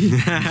 Maybe.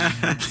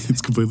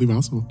 It's completely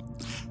possible.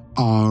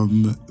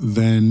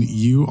 Then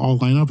you all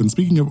line up. And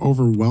speaking of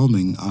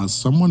overwhelming,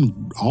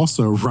 someone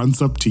also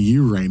runs up to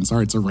you, Rain.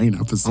 Sorry, it's a Rain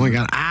episode. Oh my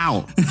God,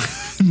 ow!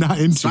 Not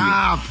into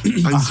Stop!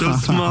 I'm so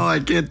small, I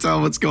can't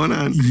tell what's going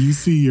on. You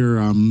see your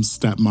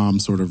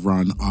stepmom sort of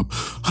run up.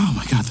 Oh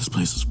my God, this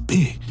place is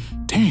big.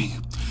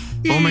 Dang.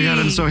 Oh my God,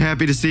 I'm so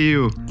happy to see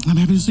you. I'm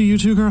happy to see you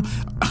too, girl.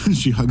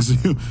 She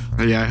hugs you.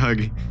 Yeah, I hug.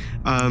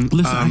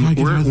 Listen, I gotta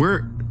get out of-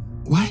 we're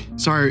What?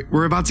 sorry,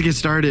 we're about to get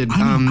started.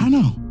 I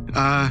know.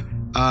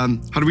 How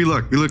do we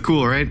look? We look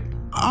cool, right?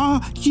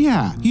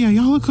 Yeah,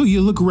 y'all look cool.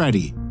 You look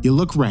ready.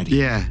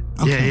 Yeah.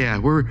 Okay. Yeah.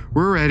 We're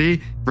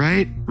ready,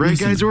 right? Right,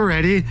 Listen, guys, we're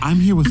ready. I'm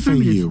here with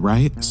Fayu,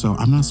 right? So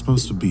I'm not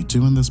supposed to be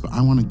doing this, but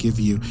I want to give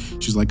you.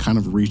 She's like kind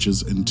of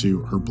reaches into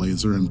her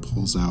blazer and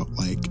pulls out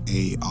like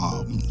a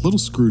little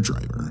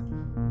screwdriver.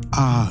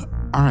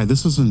 All right,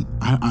 this isn't.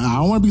 I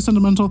don't want to be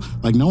sentimental.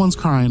 Like no one's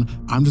crying.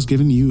 I'm just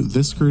giving you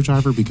this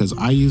screwdriver because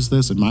I used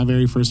this in my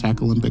very first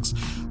Hackolympics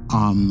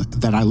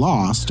that I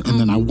lost, and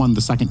then I won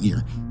the second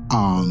year.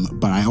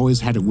 But I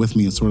always had it with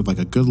me. It's sort of like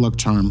a good luck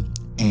charm,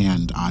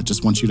 and I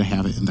just want you to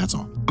have it, and that's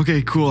all.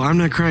 Okay, cool. I'm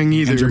not crying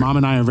either. And your mom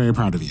and I are very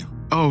proud of you.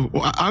 Oh,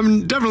 well,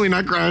 I'm definitely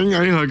not crying.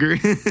 I hug her.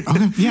 Okay,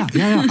 yeah.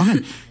 Okay,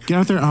 get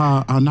out there.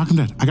 Knock him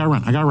dead. I gotta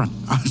run.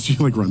 She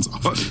like runs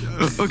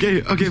off.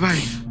 Okay,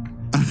 bye.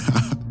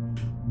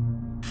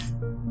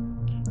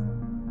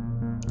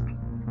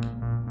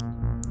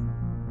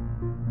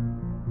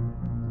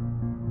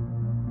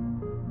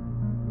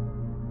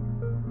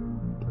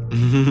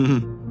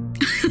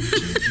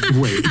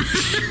 Wait,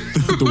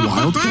 the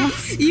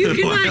Wildcats? You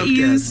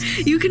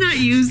cannot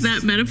use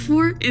that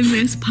metaphor in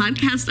this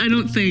podcast, I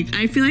don't think.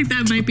 I feel like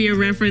that might be a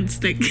reference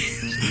that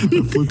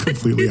flew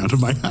completely out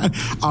of my head.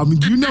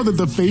 You know that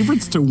the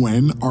favorites to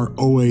win are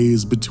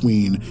always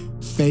between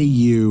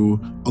FAU,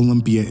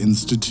 Olympia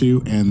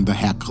Institute, and the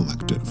Hack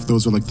Collective.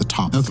 Those are like the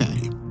top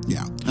three.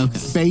 Yeah. Okay.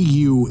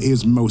 FAU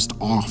is most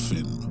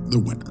often the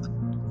winner.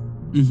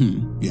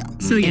 Mm-hmm. Yeah.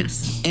 So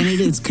yes. And it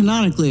is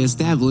canonically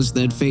established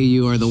that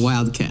FAU are the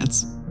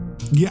Wildcats.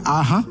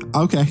 Yeah,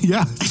 okay,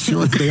 yeah,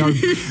 sure. They are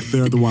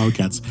the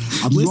Wildcats.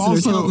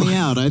 Listeners, help me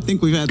out. I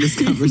think we've had this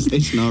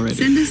conversation already.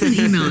 Send us an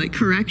email at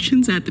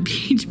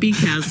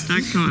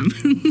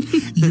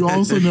corrections@thephbcast.com. You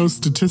also know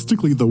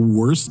statistically the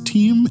worst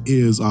team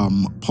is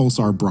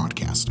Pulsar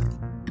Broadcasting.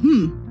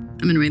 I'm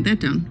going to write that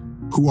down.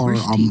 Who are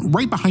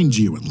right behind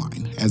you in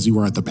line, as you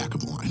are at the back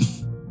of the line.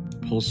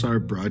 Pulsar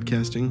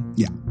Broadcasting?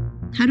 Yeah.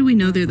 How do we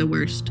know they're the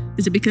worst?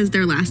 Is it because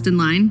they're last in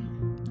line?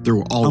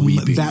 They're all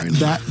weeping right now.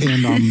 That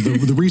and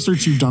the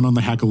research you've done on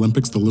the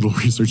Hackolympics, the little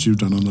research you've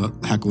done on the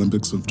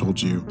Hackolympics have told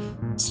you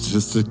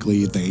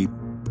statistically they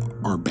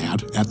are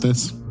bad at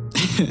this.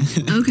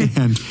 Okay.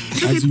 And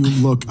as you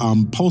look,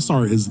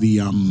 Pulsar is the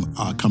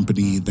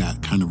company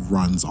that kind of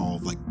runs all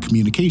like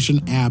communication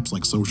apps,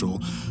 like social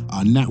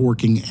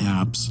networking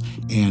apps,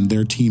 and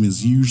their team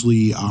is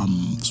usually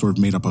sort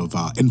of made up of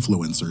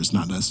influencers,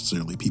 not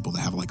necessarily people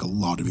that have like a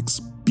lot of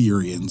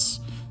experience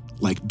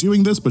like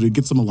doing this, but it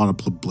gets them a lot of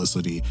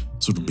publicity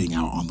sort of being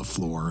out on the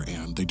floor,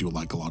 and they do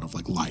like a lot of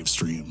like live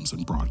streams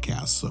and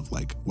broadcasts of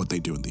like what they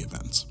do in the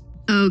events.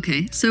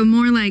 Okay, so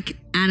more like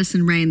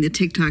Addison Rae and the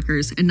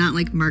TikTokers, and not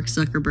like Mark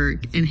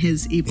Zuckerberg and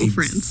his evil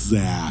friends.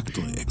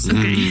 Exactly.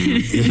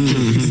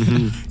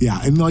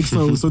 Yeah, and like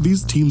so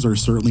these teams are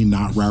certainly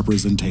not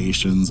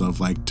representations of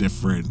like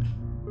different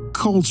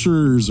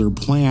cultures or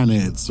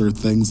planets or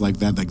things like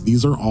that. Like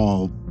these are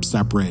all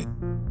separate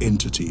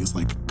entities,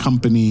 like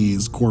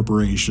companies,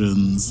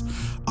 corporations,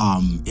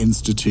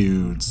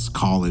 institutes,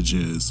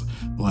 colleges.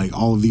 Like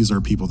all of these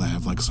are people that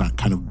have like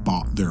kind of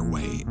bought their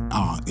way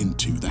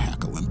into the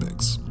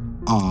Hackolympics.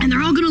 And they're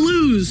all going to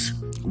lose.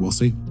 We'll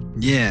see.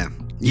 Yeah.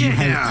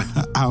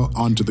 Out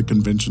onto the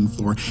convention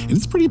floor, and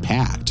it's pretty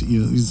packed.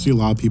 You see a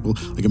lot of people,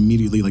 like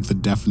immediately, like the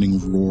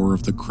deafening roar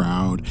of the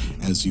crowd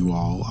as you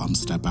all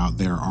step out.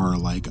 There are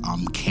like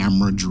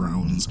camera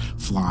drones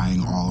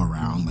flying all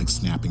around, like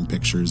snapping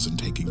pictures and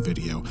taking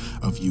video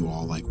of you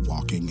all like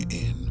walking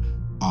in.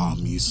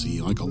 You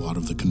see like a lot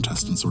of the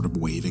contestants sort of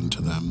waving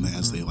to them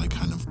as they like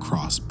kind of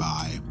cross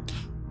by.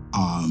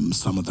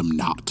 Some of them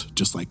not,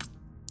 just like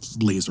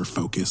laser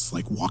focus,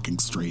 like walking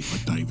straight,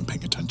 like not even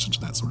paying attention to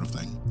that sort of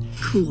thing.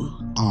 Cool.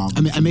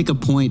 I make a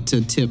point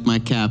to tip my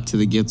cap to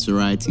the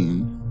Gitzerai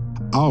team.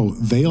 Oh,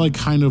 they like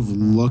kind of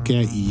look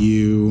at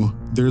you.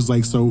 There's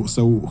like so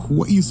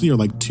what you see are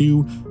like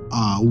two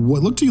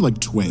what look to you like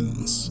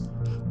twins.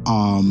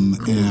 Cool.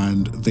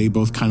 And they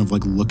both kind of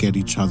like look at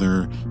each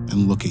other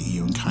and look at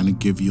you and kind of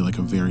give you like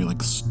a very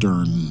like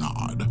stern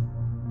nod.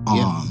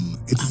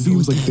 It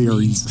seems like they are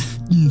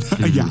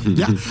yeah.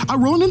 I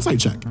roll an insight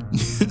check.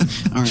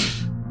 All right.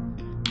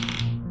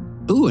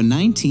 Ooh, a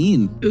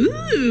 19.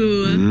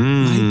 Ooh.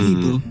 My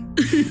people.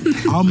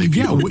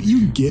 Yeah, what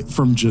you get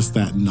from just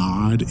that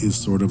nod is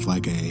sort of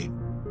like a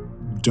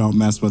don't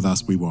mess with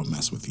us, we won't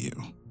mess with you.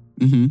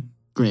 Mm-hmm.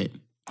 Great.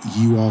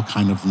 You all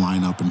kind of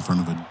line up in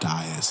front of a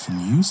dais and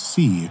you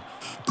see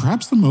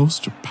perhaps the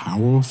most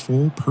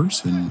powerful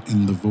person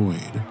in the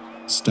void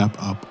step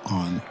up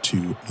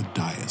onto the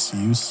dais.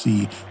 You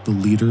see the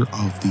leader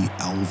of the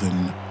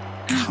Elven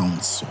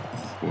Council.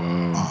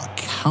 Whoa.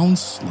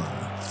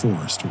 Counselor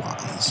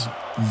Forest-wise.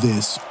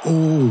 This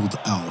old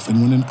elf.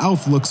 And when an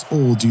elf looks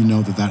old, you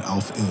know that that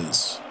elf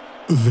is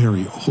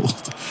very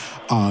old.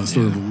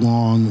 Sort of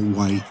long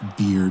white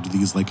beard,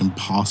 these like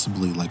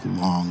impossibly like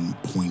long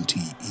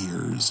pointy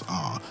ears,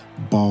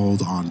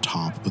 bald on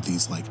top with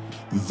these like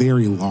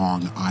very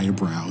long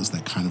eyebrows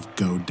that kind of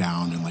go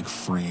down and like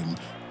frame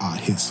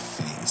his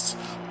face.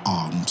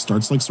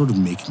 Starts like sort of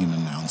making an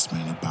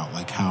announcement about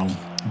like how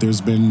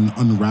there's been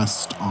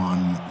unrest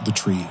on the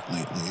tree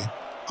lately,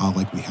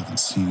 like we haven't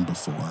seen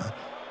before.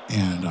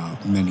 And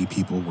many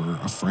people were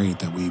afraid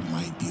that we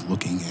might be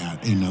looking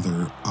at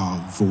another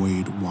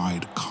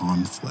void-wide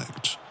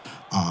conflict.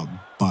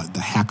 But the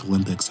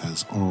Hackolympics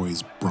has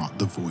always brought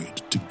the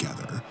void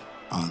together.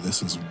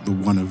 This is the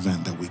one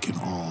event that we can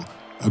all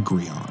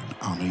agree on.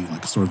 And he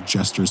like sort of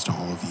gestures to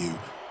all of you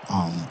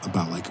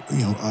about like,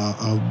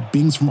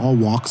 beings from all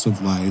walks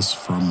of life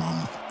from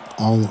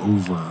all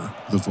over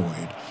the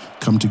void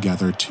come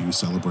together to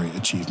celebrate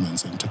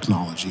achievements in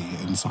technology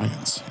and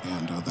science.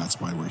 And that's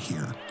why we're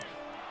here.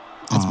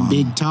 That's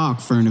big talk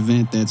for an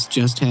event that's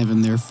just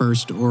having their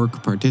first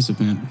orc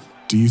participant.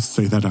 Do you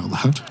say that out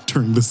loud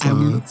during this speech?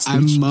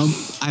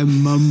 I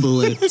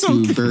mumble it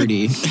to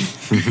Birdie.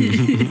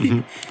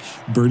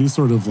 Birdie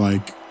sort of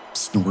like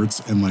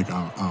snorts and like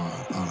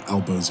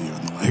elbows you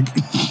in the leg.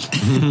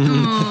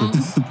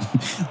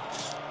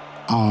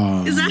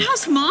 Is that how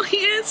small he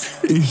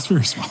is? He's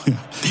very small,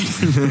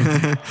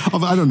 yeah.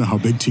 Although I don't know how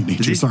big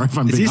teenagers are, if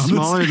I'm being honest. Is he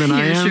smaller than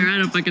I am? Sure, I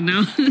don't fucking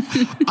know.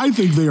 I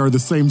think they are the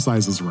same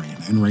size as Rain,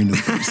 and Rain is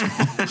very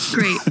small.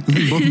 Great. I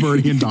think both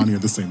Birdie and Donnie are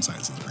the same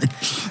size as Rain.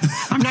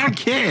 I'm not a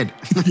kid.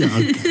 Yeah,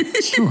 okay.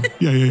 Sure.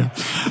 Yeah.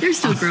 They're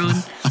still growing.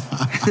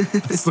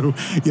 So,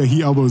 yeah,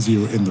 he elbows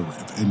you in the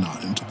rib and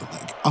not into the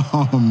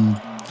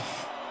leg.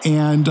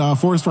 And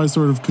Forrest Fry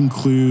sort of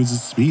concludes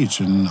his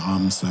speech and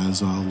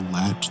says,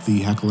 let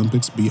the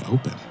Hackolympics be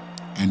open.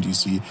 And you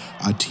see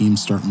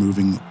teams start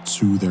moving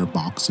to their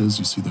boxes.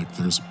 You see like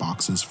there's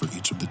boxes for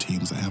each of the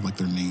teams that have like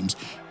their names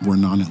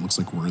written on it. It looks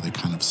like where they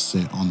kind of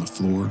sit on the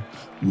floor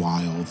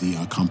while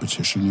the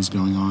competition is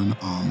going on.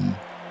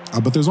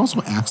 But there's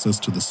also access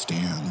to the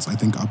stands. I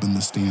think up in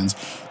the stands,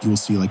 you will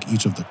see like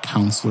each of the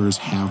counselors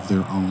have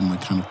their own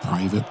like kind of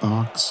private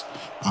box.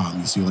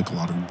 You see like a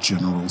lot of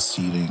general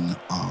seating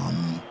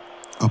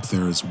up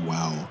there as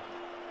well.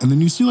 And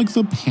then you see like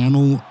the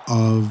panel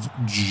of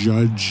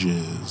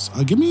judges.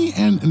 Give me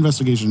an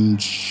investigation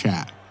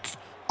check.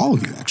 All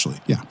of you, actually.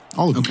 Yeah,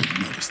 all of you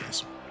notice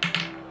this.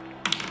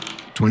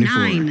 24.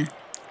 9.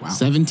 Wow.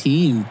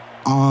 17.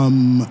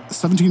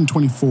 17 and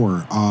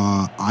 24.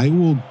 I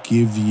will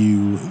give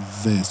you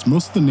this.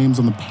 Most of the names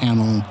on the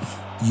panel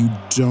you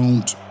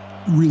don't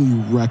really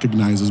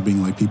recognize as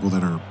being like people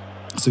that are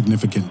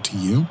significant to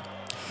you.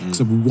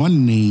 Except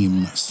one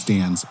name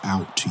stands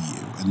out to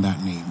you, and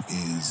that name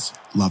is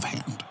Love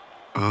Hand.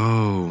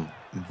 Oh.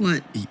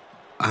 What?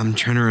 I'm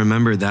trying to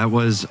remember. That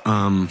was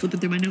Flipping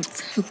through my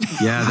notes.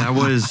 yeah, that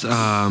was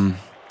oh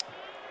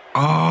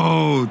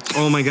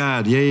my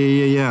god.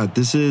 Yeah.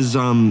 This is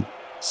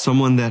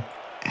someone that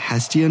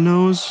Hestia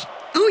knows.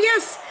 Oh,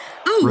 yes.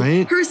 Oh,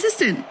 Right? her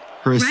assistant.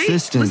 Her Right?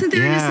 assistant. Wasn't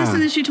there an yeah.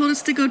 assistant that she told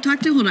us to go talk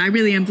to? Hold on, I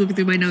really am flipping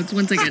through my notes.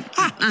 One second.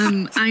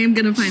 I am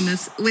going to find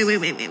this.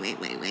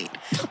 Wait.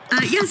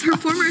 Yes, her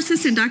former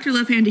assistant, Dr.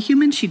 Left Hand, a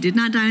human. She did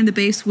not die on the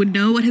base, would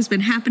know what has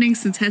been happening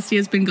since Hestia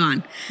has been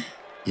gone.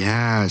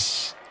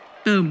 Yes.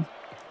 Boom.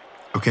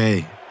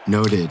 Okay.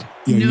 Noted.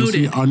 Yeah, you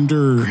see Noted.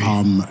 under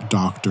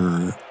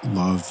Dr.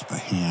 Love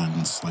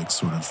Hand's like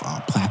sort of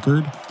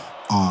placard,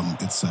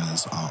 it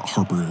says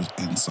Harper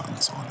and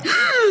Sons on it.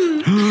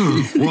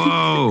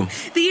 Whoa.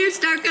 The years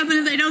start coming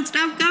and they don't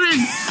stop coming.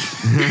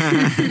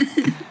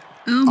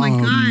 Oh my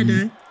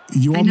God.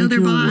 You all I know make their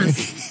your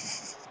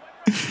boss.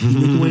 You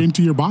make your way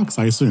into your box,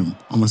 I assume,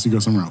 unless you go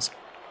somewhere else.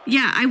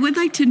 Yeah, I would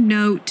like to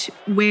note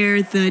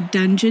where the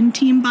dungeon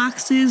team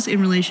box is in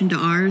relation to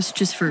ours,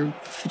 just for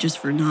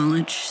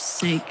knowledge's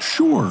sake.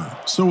 Sure.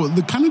 So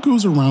it kind of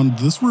goes around.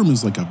 This room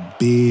is like a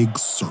big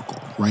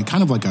circle, right?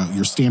 Kind of like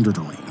your standard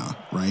arena,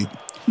 right?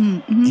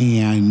 Mm-hmm.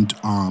 And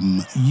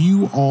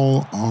you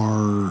all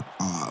are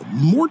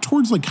more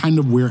towards like kind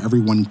of where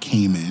everyone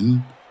came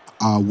in,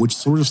 which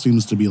sort of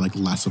seems to be like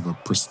less of a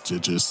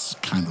prestigious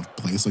kind of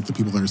place. Like the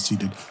people that are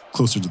seated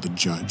closer to the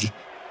judge.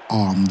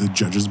 The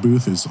judges'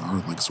 booth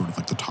are like sort of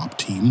like the top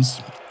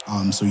teams.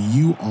 So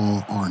you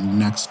all are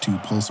next to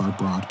Pulsar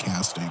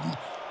Broadcasting,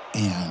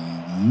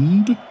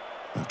 and I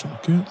have to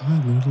look at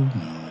my little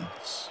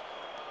notes.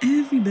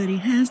 Everybody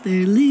has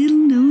their little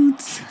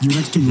notes. You're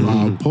next to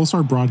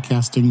Pulsar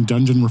Broadcasting,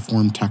 Dungeon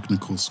Reform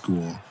Technical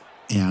School,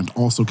 and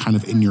also kind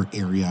of in your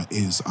area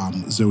is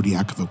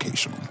Zodiac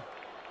Vocational.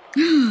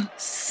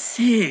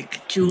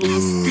 Sick,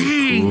 Jules.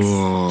 Thanks.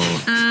 Cool.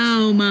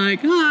 Oh my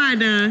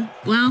God.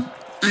 Well,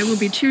 I will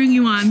be cheering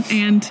you on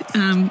and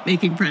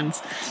making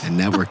friends. And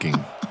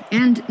networking.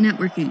 And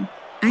networking.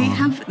 I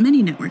have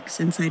many networks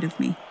inside of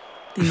me.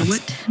 They are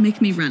what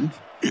make me run.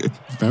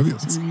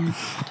 Fabulous.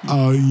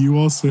 You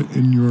all sit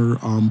in your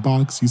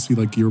box. You see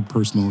like your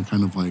personal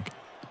kind of like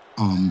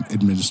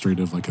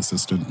administrative like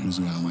assistant who's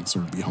gonna like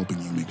sort of be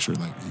helping you make sure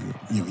that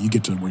you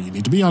get to where you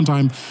need to be on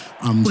time.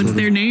 What's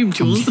their name,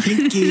 Jules?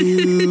 Thank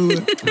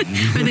you.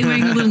 Are they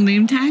wearing a little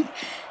name tag?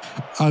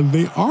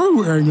 They are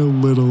wearing a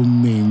little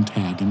name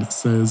tag, and it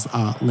says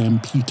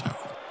Lampito.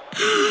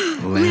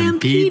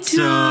 Lampito.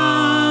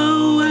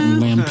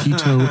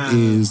 Lampito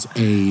is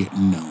a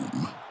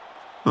gnome.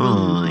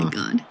 Oh my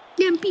God.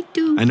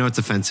 Lampito. I know it's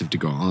offensive to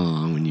go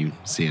when you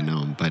see a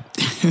gnome, but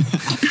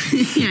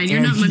Yeah,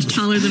 you're not much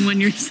taller than one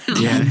yourself.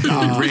 yeah,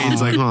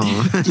 Rain's like,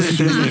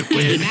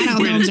 Hey, not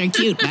all gnomes are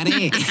cute,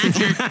 buddy.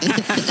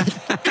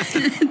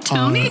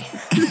 Tony?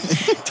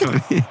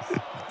 Tony.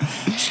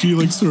 She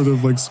like sort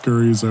of like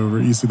scurries over.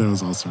 You see that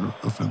was also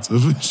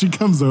offensive. She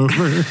comes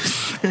over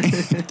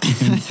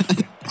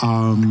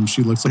and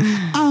she looks like,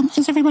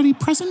 is everybody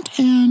present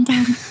and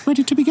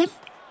ready to begin?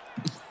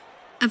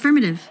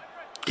 Affirmative.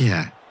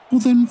 Yeah. Well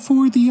then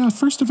for the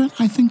first event,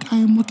 I think I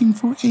am looking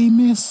for a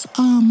Miss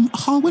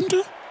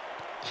Hallwinder.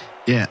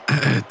 Yeah,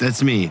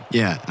 that's me.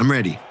 Yeah, I'm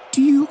ready.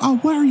 Do you,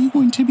 what are you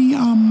going to be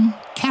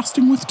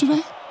casting with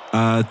today?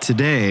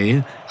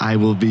 Today, I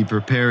will be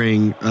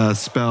preparing a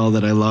spell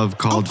that I love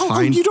called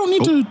Find... you don't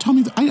need to tell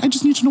me. I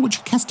just need to know what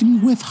you're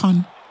casting with,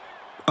 hun.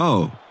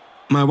 Oh,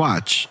 my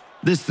watch.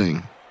 This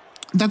thing.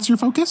 That's your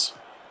focus?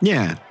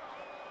 Yeah.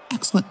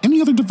 Excellent.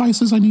 Any other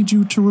devices I need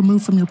you to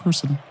remove from your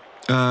person?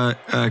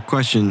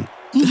 Question.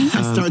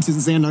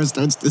 Xandar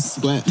starts to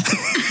sweat.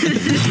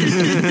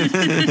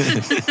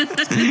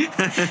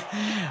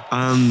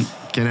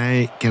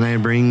 Can I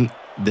bring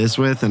this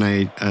with and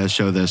I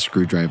show the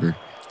screwdriver?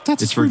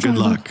 That's it's a for good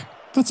screwdriver. luck.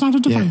 That's not a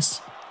device,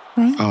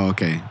 right? Oh,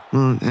 okay.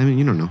 Well, I mean,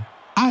 you don't know.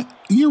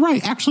 You're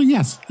right. Actually,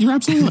 yes. You're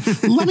absolutely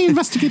right. Let me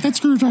investigate that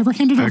screwdriver.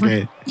 Hand it over.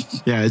 Okay.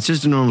 Yeah, it's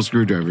just a normal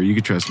screwdriver. You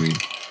can trust me.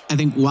 I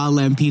think while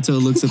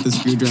Lampito looks at the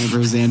screwdriver,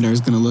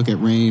 Xandar's going to look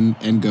at Rain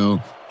and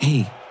go,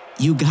 "Hey,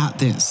 you got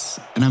this."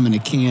 And I'm going to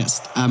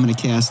cast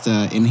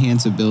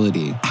enhance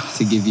ability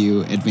to give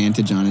you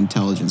advantage on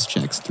intelligence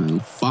checks through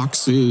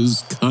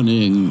Fox's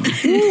cunning.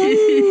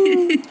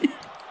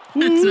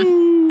 Is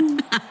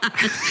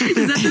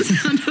that the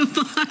sound of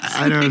fox?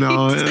 I don't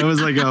know. It was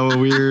like a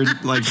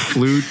weird, like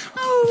flute,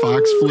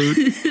 fox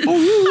flute.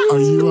 Are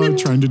you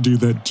trying to do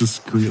that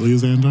discreetly,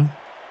 Xandar?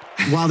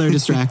 While they're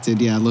distracted,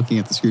 yeah, looking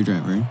at the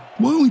screwdriver.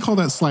 Why don't we call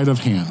that sleight of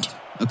hand?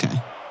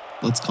 Okay,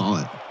 let's call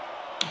it.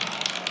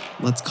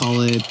 Let's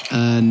call it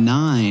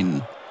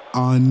 9.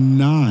 A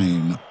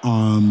 9.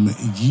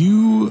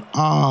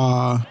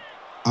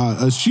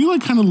 She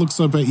like kind of looks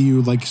up at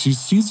you, like she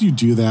sees you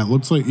do that,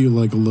 looks like you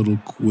like a little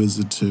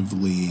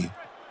quizzitively,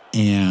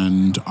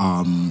 and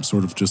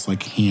sort of just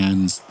like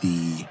hands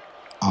the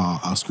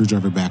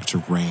screwdriver back to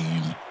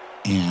Rain,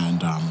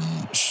 and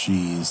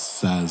she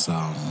says,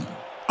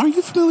 "Are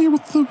you familiar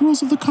with the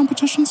rules of the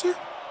competition, sir?"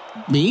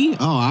 Me?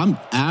 Oh,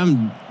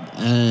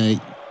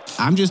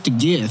 I'm just a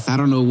Gith. I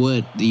don't know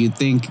what you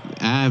think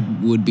I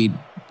would be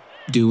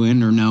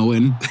doing or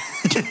knowing.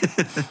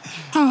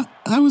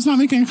 I was not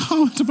making a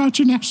comment about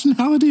your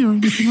nationality or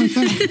anything like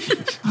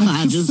that.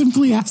 I'm just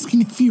simply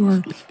asking if you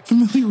are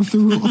familiar with the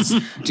rules.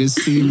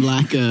 Just seemed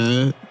like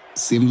a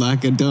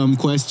dumb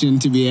question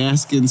to be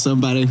asking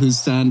somebody who's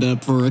signed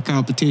up for a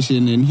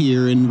competition and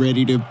here and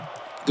ready to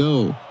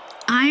go.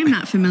 I'm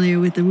not familiar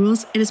with the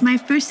rules. It is my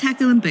first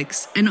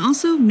Hackolympics, and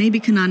also maybe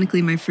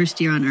canonically my first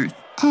year on Earth.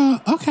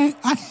 Okay.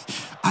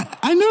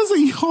 I notice that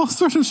you all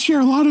sort of share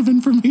a lot of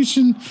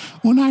information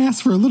when I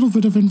ask for a little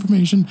bit of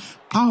information.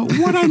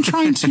 What I'm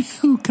trying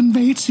to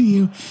convey to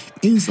you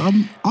is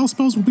all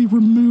spells will be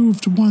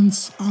removed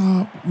once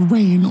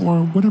Rain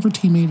or whatever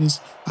teammate is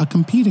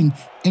competing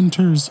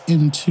enters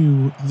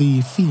into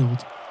the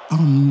field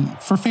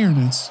for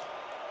fairness.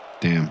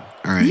 Damn.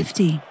 All right.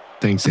 Nifty.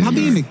 Thanks, Am I Xandar.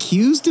 being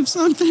accused of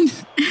something?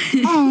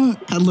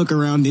 I look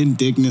around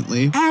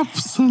indignantly.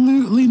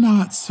 Absolutely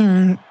not,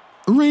 sir.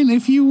 Rain,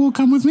 if you will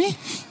come with me.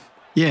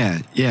 Yeah.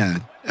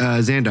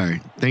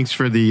 Xandar, thanks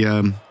for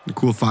the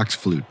cool fox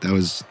flute. That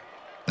was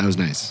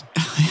nice.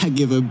 I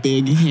give a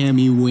big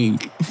hammy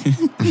wink.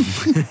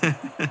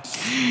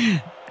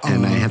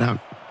 And I head out.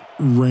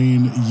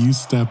 Rain, you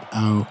step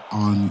out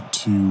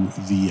onto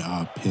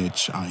the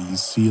pitch. You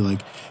see,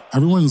 like,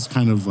 everyone's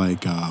kind of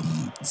like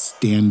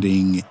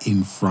standing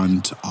in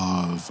front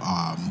of.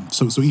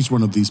 So each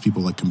one of these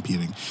people, like,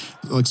 competing,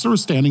 like, sort of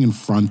standing in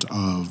front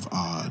of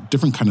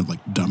different kind of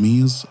like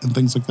dummies and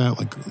things like that.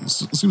 Like,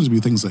 seems to be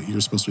things that you're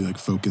supposed to be like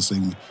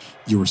focusing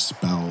your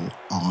spell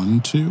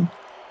onto.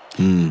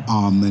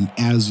 And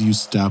as you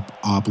step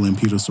up,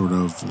 Lampito sort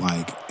of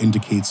like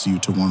indicates you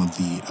to one of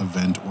the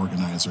event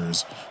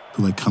organizers,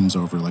 who like comes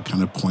over, like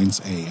kind of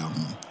points a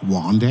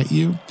wand at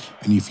you,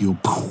 and you feel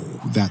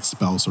that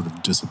spell sort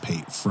of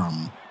dissipate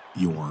from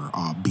your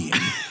being.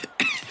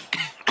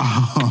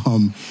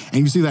 And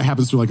you see that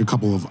happens to like a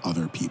couple of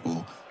other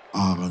people.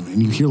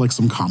 And you hear like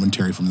some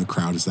commentary from the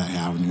crowd as that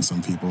happening.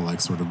 Some people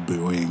like sort of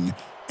booing,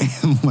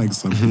 and like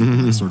some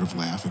people like, sort of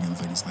laughing and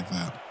things like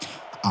that.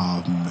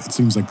 It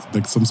seems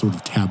like some sort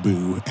of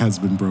taboo has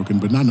been broken,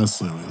 but not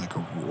necessarily like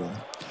a rule.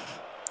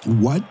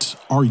 What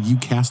are you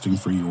casting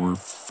for your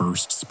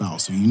first spell?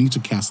 So you need to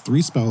cast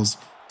 3 spells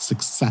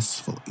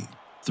successfully.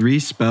 3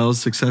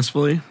 spells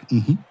successfully?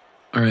 Mm-hmm.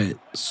 All right.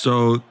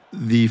 So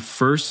the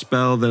first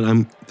spell that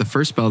I'm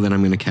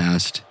going to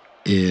cast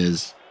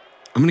is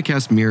I'm going to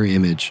cast Mirror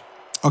Image.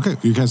 Okay,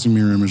 you're casting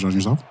Mirror Image on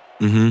yourself?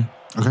 Mm-hmm.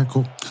 Okay,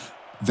 cool.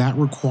 That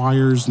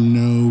requires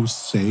no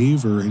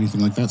save or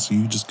anything like that, so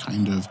you just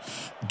kind of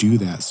do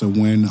that. So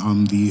when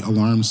the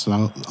alarm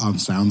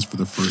sounds for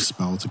the first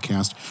spell to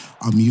cast,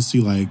 you see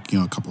like,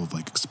 a couple of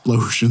like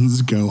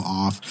explosions go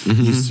off.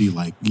 Mm-hmm. You see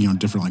like,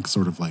 different like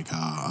sort of like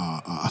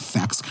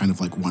effects kind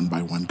of like one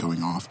by one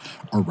going off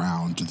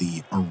around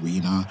the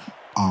arena.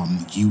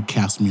 You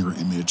cast Mirror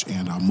Image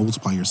and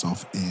multiply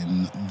yourself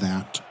in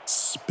that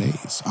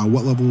space.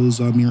 What level is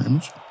Mirror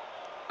Image?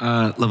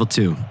 Level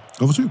 2.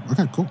 Level 2.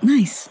 Okay, cool.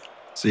 Nice.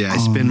 So yeah, I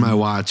spin my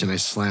watch and I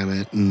slam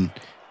it, and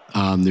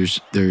there's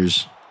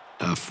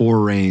 4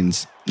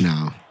 rains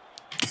now.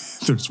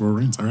 There's 4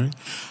 rains, all right.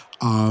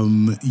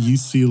 You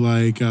see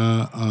like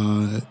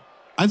I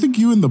think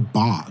you in the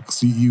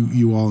box,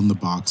 you all in the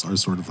box are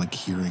sort of like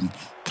hearing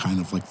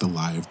kind of like the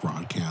live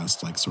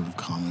broadcast, like sort of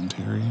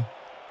commentary.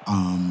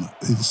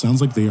 It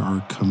sounds like they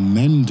are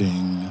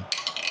commending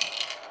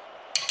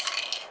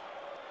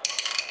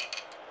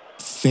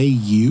Fei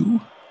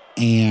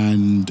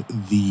and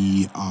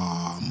the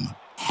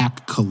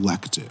Hack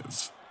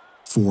Collective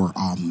for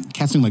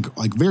casting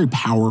like very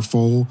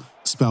powerful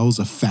spells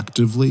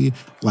effectively,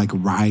 like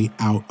right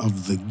out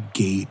of the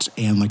gate,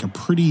 and like a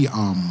pretty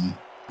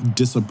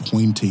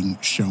disappointing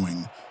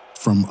showing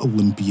from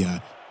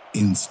Olympia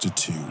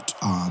Institute.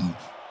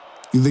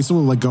 They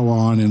sort of like go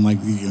on and like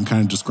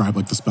kind of describe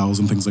like the spells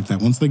and things like that.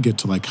 Once they get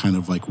to like kind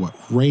of like what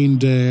Rain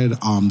did,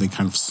 they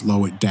kind of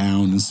slow it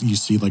down. As you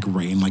see like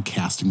Rain like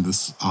casting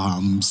this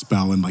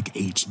spell in like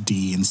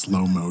HD in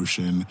slow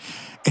motion,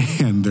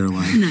 and they're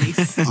like,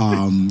 nice.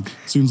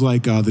 Seems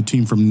like the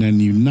team from Nen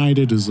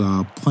United is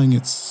playing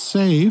it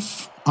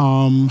safe.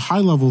 High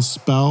level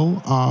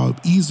spell,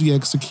 easy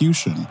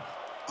execution.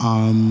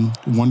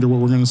 Wonder what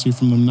we're gonna see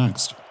from them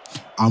next.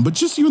 But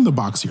just you in the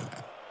box here.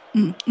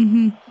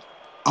 Mm-hmm.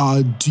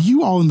 Do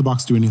you all in the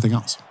box do anything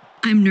else?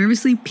 I'm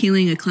nervously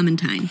peeling a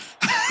clementine.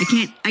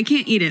 I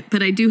can't eat it,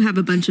 but I do have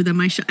a bunch of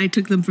them. I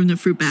took them from the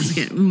fruit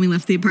basket when we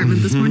left the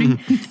apartment this morning.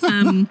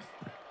 I'm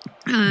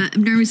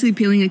nervously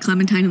peeling a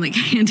clementine and like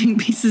handing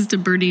pieces to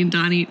Birdie and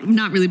Donnie. I'm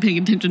not really paying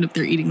attention if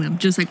they're eating them,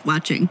 just like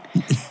watching.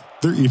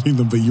 They're eating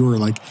them, but you were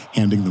like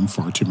handing them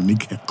far too many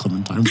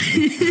clementines.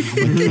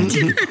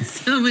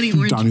 So many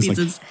orange Donnie's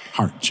pieces. like,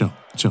 Heart, chill.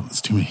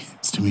 It's too many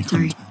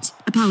clementines.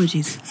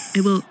 Apologies.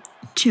 I will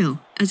chill,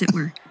 as it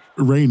were.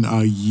 Rain,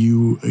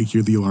 you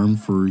hear the alarm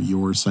for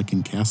your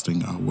second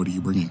casting. What are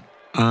you bringing?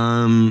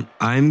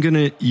 I'm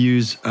gonna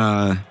use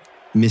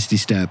Misty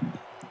Step,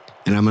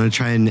 and I'm gonna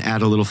try and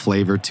add a little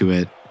flavor to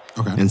it.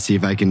 Okay. And see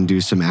if I can do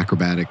some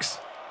acrobatics.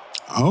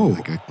 Oh,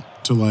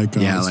 so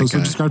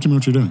describe to me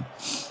what you're doing.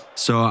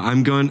 So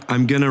I'm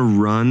gonna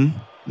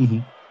run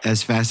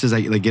as fast as I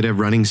like get a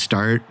running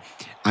start.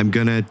 I'm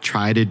gonna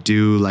try to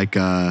do like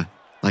a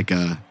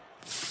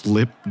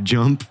flip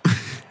jump.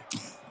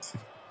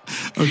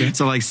 Okay.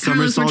 So like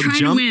Carlos, somersault we're trying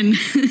jump. to win.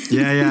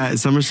 yeah,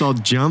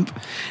 somersault jump,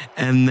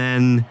 and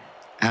then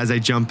as I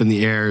jump in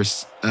the air,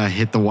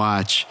 hit the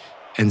watch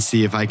and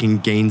see if I can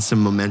gain some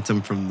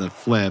momentum from the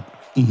flip.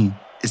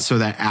 So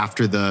that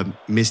after the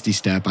Misty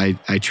Step, I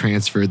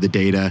transfer the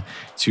data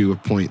to a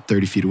point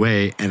 30 feet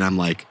away, and I'm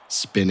like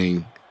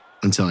spinning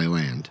until I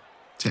land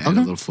to add a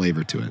little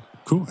flavor to it.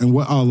 Cool. And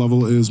what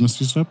level is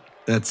Misty Step?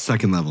 That's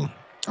second level.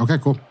 Okay,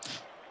 cool.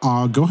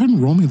 Go ahead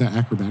and roll me that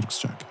acrobatics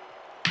check.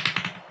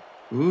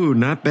 Ooh,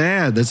 not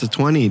bad. That's a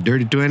 20.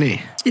 Dirty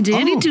 20. Dirty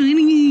 20.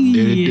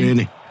 Dirty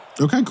 20.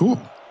 Okay,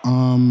 cool.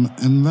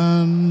 And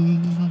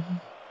then...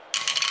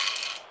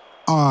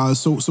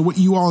 So what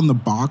you all in the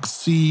box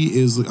see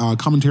is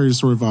commentary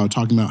sort of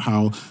talking about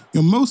how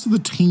most of the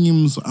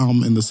teams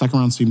in the second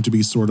round seem to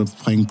be sort of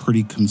playing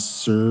pretty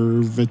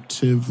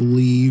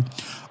conservatively.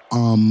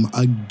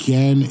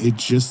 Again, it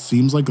just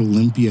seems like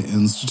Olympia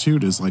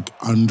Institute is like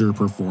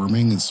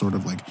underperforming. It's sort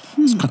of like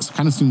it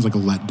kind of seems like a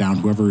letdown.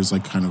 Whoever is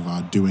like kind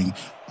of doing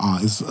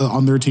is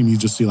on their team. You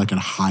just see like a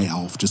high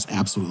elf just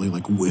absolutely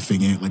like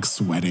whiffing it, like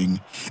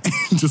sweating,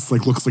 and just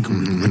like looks like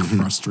really like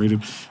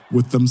frustrated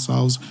with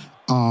themselves.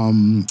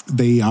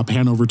 They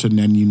pan over to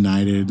Nen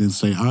United and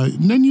say,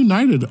 Nen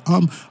United,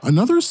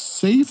 another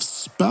safe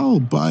spell,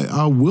 but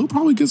we'll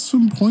probably get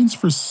some points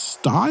for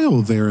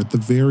style there at the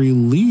very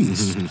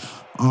least.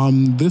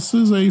 This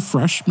is a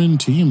freshman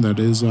team that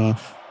is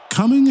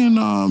coming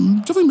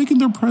and definitely making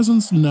their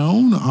presence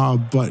known,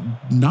 but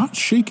not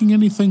shaking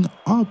anything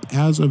up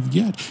as of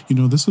yet.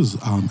 This is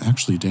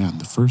actually, Dan,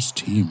 the first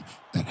team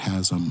that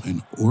has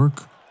an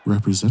orc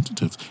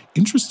representative.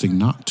 Interesting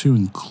not to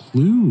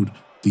include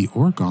the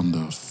orc on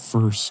the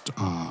first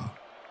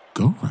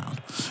go-round.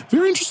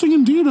 Very interesting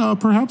indeed.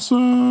 Perhaps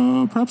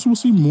we'll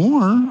see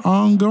more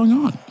going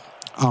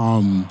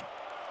on.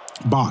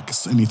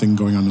 Box, anything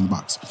going on in the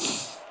box?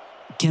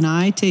 Can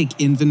I take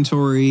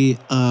inventory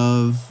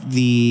of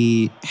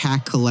the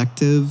Hack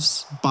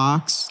Collective's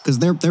box? Because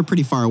they're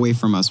pretty far away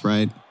from us,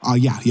 right?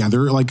 Yeah,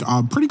 they're like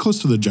pretty close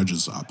to the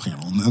judges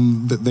panel,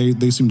 and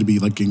they seem to be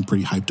like getting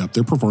pretty hyped up.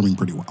 They're performing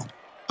pretty well.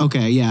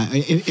 Okay, yeah.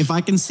 If I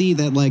can see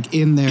that, like,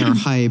 in their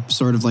hype,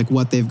 sort of like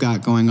what they've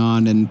got going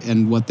on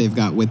and what they've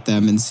got with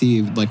them, and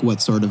see like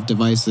what sort of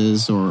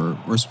devices or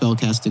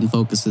spellcasting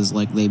focuses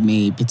like they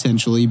may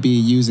potentially be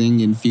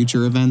using in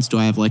future events, do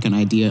I have like an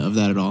idea of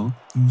that at all?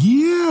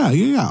 Yeah.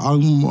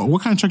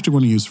 What kind of check do you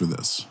want to use for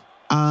this?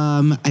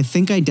 I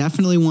think I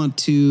definitely want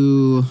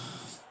to...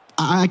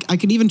 I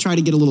could even try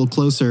to get a little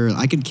closer.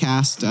 I could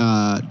cast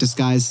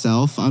Disguise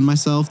Self on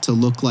myself to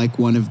look like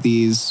one of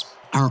these...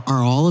 Are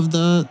all of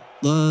the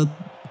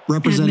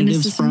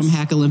representatives from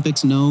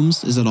Hackolympics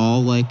gnomes? Is it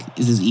all like,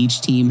 does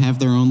each team have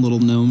their own little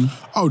gnome?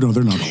 Oh, no,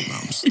 they're not all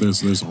gnomes.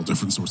 There's all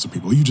different sorts of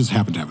people. You just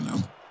happen to have a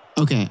gnome.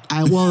 Okay.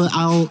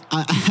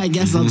 I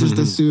guess I'll just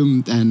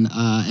assume and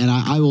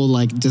I will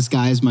like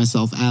disguise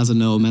myself as a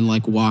gnome and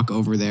like walk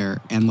over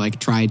there and like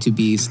try to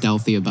be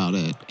stealthy about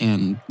it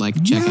and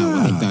like check out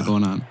what they've got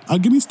going on.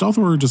 Give me stealth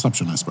or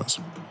deception, I suppose.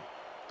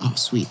 Oh,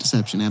 sweet.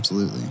 Deception.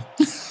 Absolutely.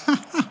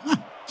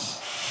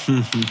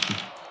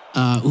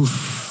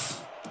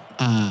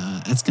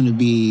 That's going to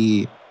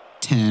be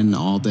 10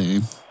 all day.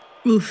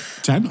 Oof.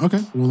 10?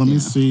 Okay. Well, let me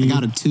see. I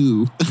got a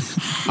 2.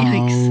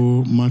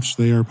 How much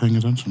they are paying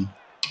attention.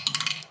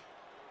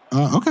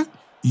 Okay.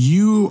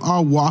 You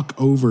walk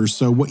over.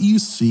 So what you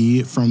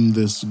see from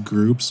this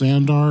group,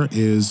 Xandar,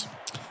 is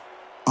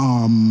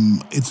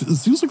it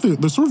seems like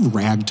they're sort of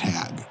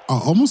ragtag,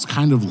 almost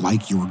kind of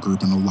like your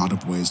group in a lot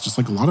of ways, just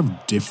like a lot of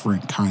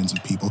different kinds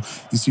of people.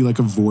 You see like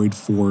a void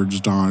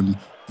forged on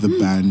the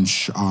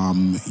bench.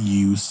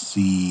 You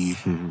see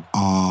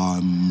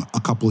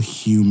a couple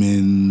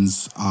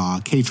humans.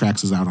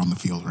 K-Trax is out on the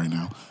field right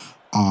now.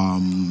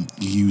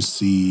 You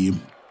see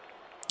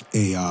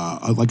a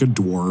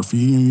dwarf.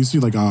 You see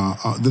like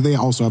they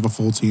also have a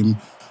full team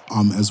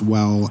as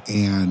well,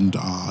 and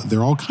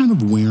they're all kind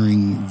of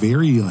wearing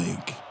very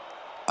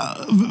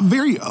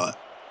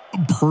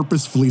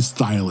purposefully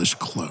stylish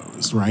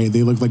clothes, right?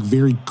 They look like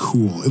very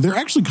cool. They're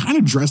actually kind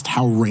of dressed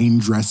how Rain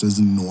dresses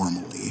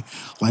normally,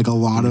 like a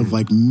lot of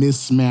like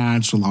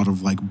mismatched, a lot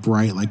of like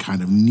bright, like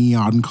kind of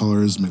neon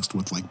colors mixed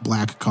with like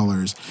black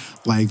colors.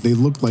 Like they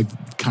look like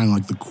kind of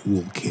like the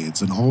cool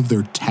kids, and all of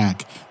their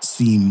tech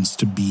seems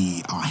to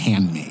be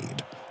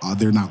handmade.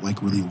 They're not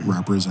like really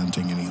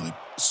representing any like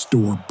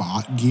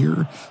store-bought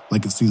gear.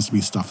 Like it seems to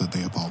be stuff that they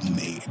have all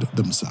made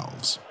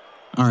themselves.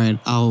 All right,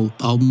 I'll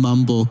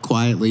mumble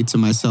quietly to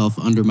myself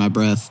under my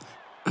breath.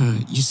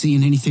 You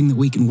seeing anything that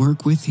we can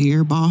work with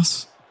here,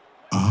 boss?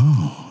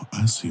 Oh,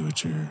 I see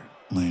what you're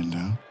laying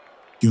down.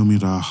 You want me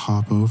to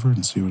hop over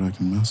and see what I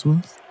can mess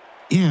with?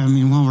 Yeah, I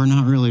mean, while we're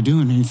not really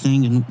doing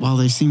anything, and while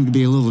they seem to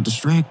be a little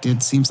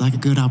distracted, seems like a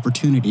good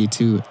opportunity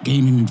to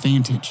gain an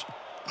advantage.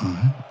 All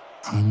right.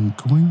 I'm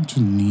going to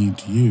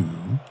need you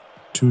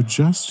to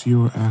adjust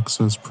your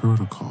access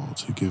protocol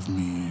to give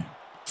me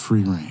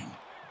free reign.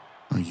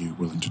 Are you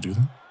willing to do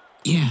that?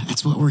 Yeah,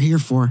 that's what we're here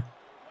for.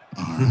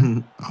 All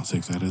right. I'll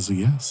take that as a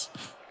yes.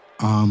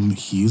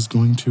 He's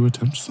going to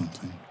attempt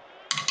something.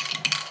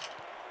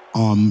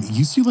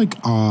 You see like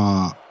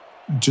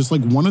just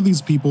like one of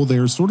these people,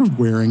 they're sort of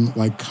wearing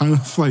like kind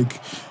of like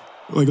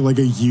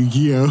a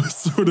Yu-Gi-Oh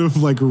sort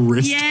of like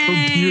wrist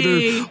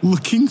computer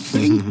looking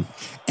thing.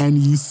 And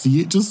you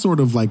see it just sort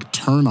of like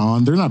turn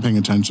on. They're not paying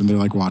attention. They're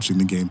like watching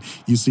the game.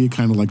 You see it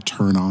kind of like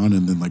turn on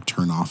and then like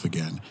turn off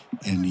again.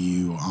 And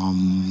you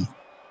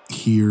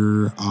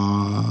hear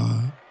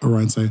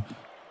Orion say,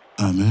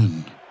 I'm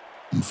in.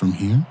 And from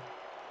here,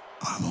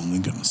 I'm only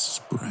going to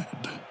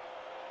spread.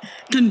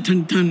 Dun,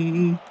 dun,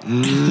 dun.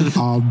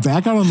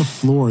 Back out on the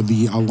floor,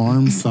 the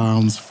alarm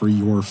sounds for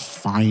your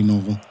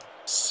final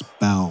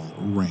spell,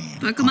 Rain.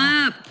 Fuck them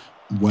up.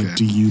 What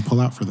do you pull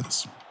out for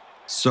this?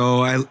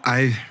 So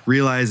I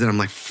realized that I'm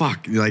like,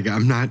 fuck, like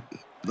I'm not,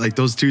 like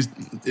those two,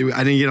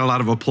 I didn't get a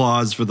lot of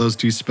applause for those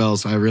two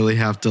spells, so I really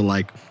have to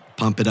like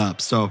pump it up.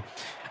 So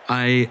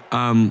I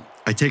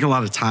take a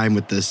lot of time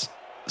with this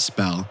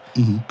spell.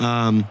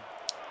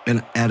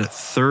 And at a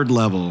third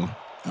level,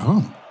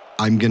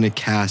 I'm going to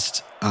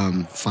cast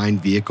Find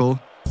Vehicle.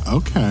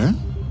 Okay.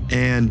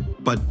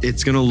 But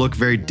it's going to look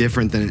very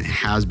different than it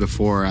has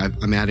before.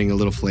 I'm adding a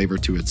little flavor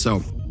to it.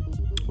 So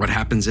what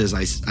happens is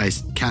I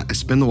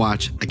spin the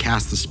watch, I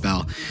cast the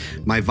spell.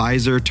 My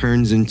visor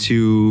turns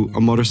into a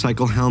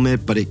motorcycle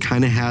helmet, but it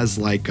kind of has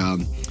like,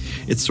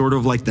 it's sort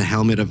of like the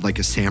helmet of like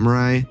a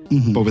samurai,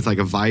 but with like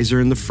a visor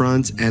in the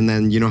front. And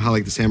then you know how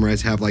like the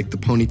samurais have like the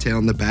ponytail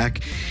in the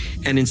back?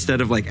 And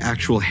instead of like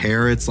actual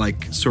hair, it's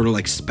like sort of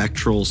like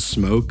spectral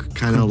smoke,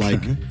 kind of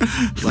like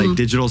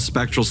digital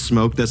spectral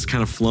smoke that's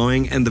kind of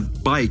flowing. And the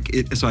bike,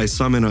 so I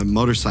summon a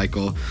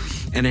motorcycle,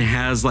 and it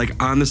has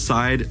like on the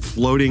side,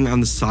 floating on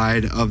the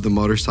side of the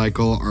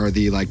motorcycle are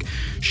the like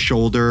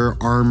shoulder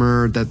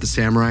armor that the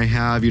samurai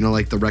have, you know,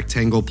 like the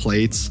rectangle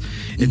plates.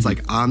 It's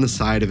like on the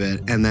side of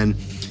it. And then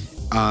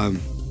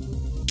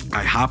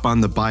I hop on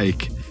the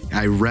bike,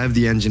 I rev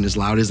the engine as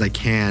loud as I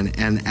can,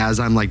 and as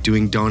I'm like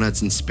doing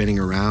donuts and spinning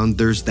around,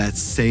 there's that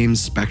same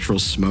spectral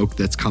smoke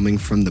that's coming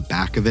from the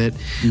back of it,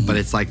 but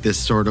it's like this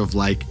sort of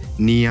like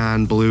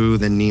neon blue,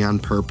 then neon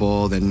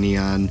purple, then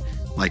neon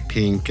like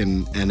pink,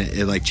 and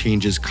it like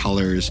changes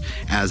colors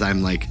as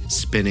I'm like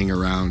spinning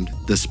around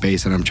the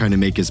space, and I'm trying to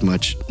make as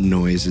much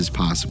noise as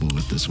possible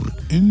with this one.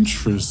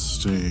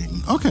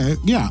 Interesting. Okay,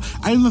 yeah.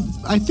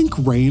 I think,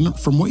 Rain,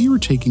 from what you were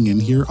taking in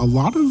here, a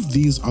lot of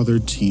these other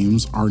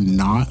teams are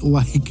not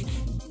like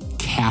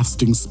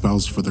casting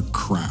spells for the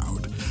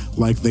crowd.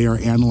 Like they are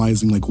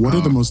analyzing like what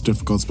are the most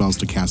difficult spells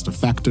to cast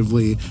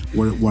effectively,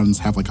 what ones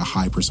have like a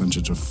high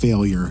percentage of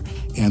failure,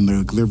 and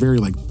they're very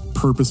like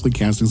purposely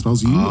casting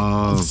spells.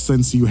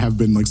 Since you have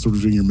been like sort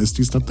of doing your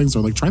Misty Step things, are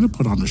like trying to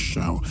put on a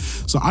show.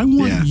 So I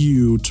want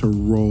you to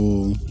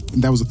roll,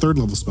 that was a third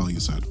level spell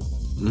you said.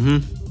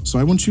 So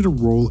I want you to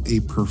roll a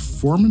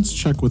performance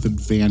check with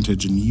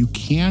advantage, and you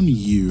can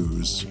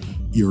use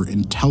your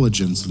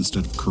intelligence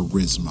instead of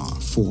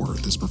charisma for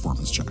this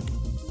performance check.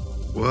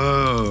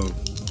 Whoa.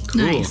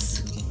 Cool.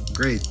 Nice.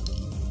 Great.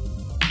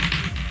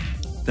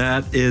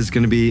 That is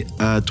going to be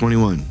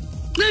 21.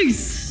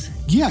 Nice.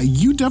 Yeah,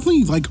 you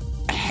definitely like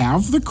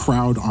have the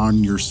crowd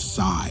on your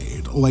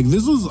side. Like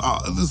this is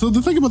so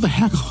the thing about the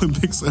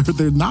Hackolympics are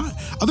they're not,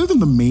 other than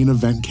the main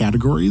event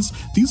categories,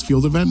 these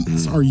field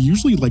events are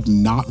usually like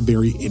not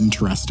very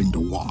interesting to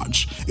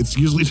watch. It's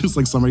usually just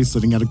like somebody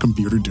sitting at a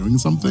computer doing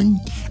something,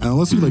 and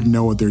unless you like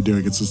know what they're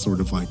doing, it's just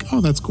sort of like,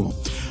 oh, that's cool.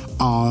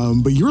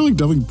 But you're like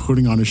definitely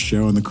putting on a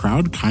show, and the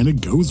crowd kind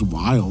of goes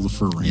wild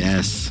for Rain.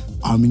 Yes.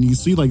 And you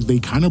see like they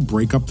kind of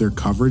break up their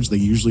coverage. They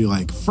usually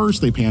like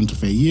first they pan to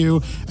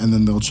Feiyu, and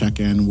then they'll check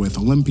in with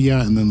Olympia,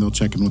 and then they'll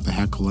check in with the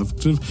Hack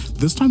Collective.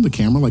 This time the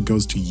camera like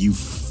goes to you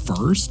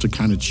first to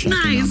kind of check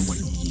in on what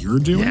you're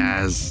doing.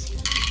 Yes.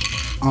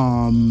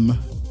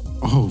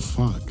 Oh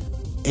fuck.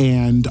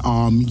 And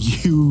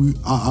you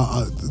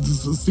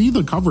see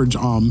the coverage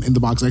in the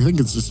box. I think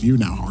it's just you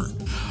now, Hart.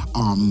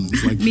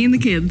 It's like Me and the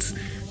kids.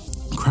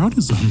 crowd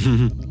is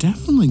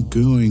definitely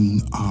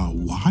going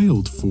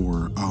wild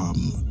for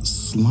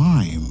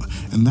slime,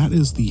 and that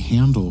is the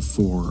handle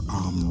for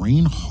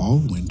Rain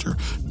Hallwinter,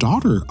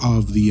 daughter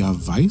of the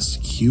vice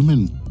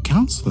human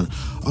counselor,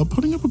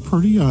 putting up a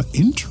pretty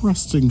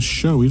interesting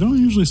show. We don't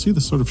usually see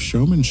this sort of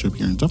showmanship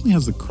here, and definitely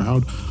has the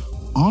crowd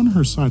on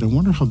her side. I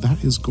wonder how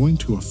that is going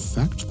to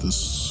affect the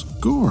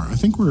score. I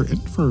think we're in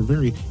for a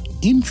very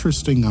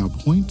interesting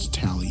point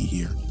tally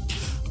here.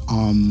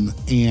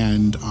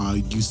 And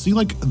you see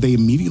like they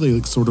immediately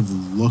like sort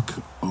of look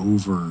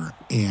over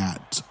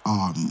at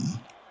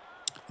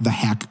the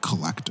Hack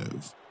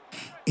Collective,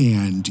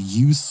 and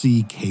you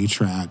see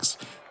K-Trax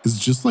is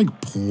just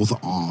like pulled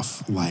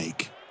off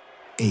like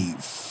a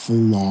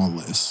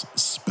flawless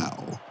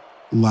spell.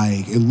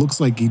 Like it looks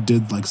like he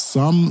did like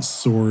some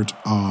sort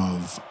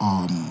of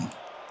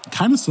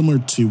kind of similar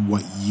to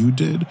what you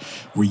did,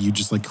 where you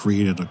just like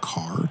created a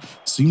car,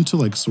 seemed to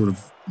like sort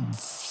of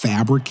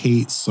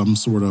fabricate some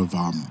sort of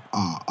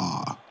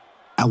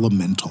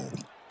elemental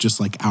just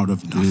like out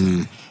of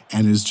nothing,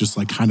 and is just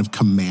like kind of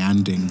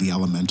commanding the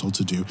elemental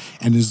to do,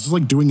 and is just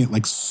like doing it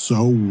like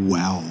so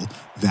well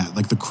that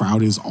like the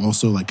crowd is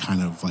also like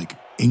kind of like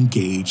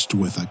engaged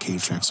with a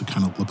K-Trax, who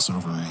kind of looks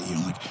over at you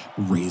and like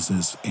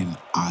raises an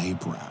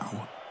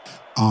eyebrow.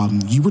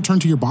 You return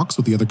to your box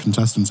with the other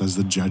contestants as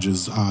the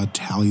judges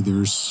tally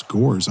their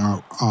scores.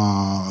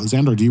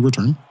 Xandar, do you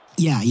return?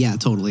 Yeah,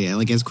 totally.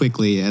 Like as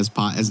quickly as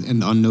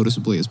and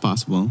unnoticeably as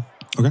possible.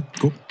 Okay,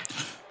 cool.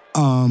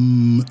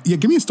 Yeah,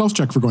 give me a stealth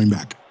check for going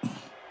back.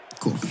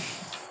 Cool.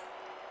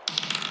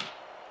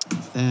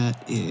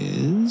 That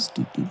is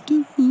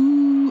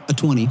a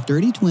 20.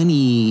 Dirty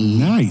 20.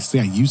 Nice.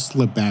 Yeah, you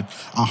slip back.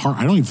 Hart,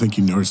 I don't even think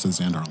you noticed that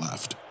Xandar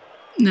left.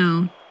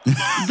 No.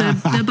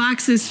 The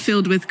box is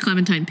filled with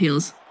clementine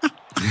peels.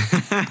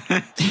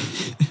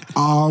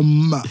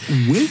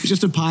 With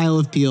just a pile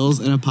of peels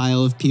and a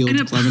pile of peeled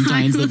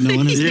clementines that no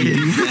one has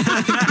eaten.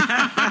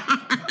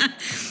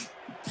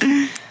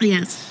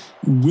 Yes.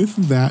 With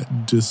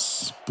that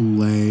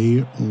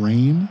display,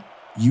 Rain,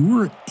 you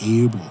were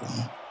able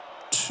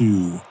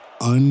to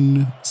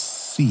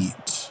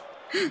unseat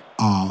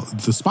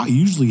the spot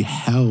usually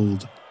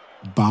held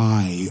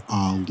by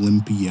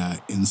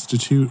Olympia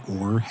Institute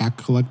or Hack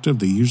Collective.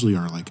 They usually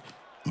are like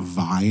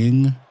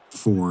vying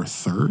for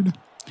third.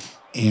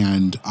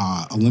 And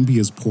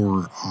Olympia's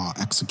poor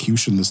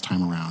execution this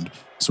time around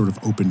sort of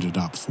opened it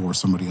up for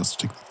somebody else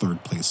to take the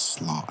third place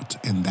slot.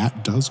 And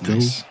that does go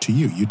to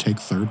you. You take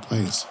third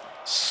place.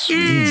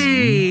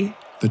 Yay!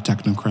 The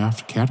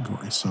Technocraft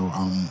category. So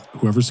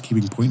whoever's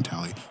keeping point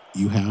tally,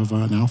 you have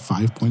now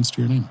 5 points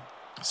to your name.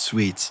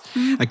 Sweet.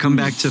 I come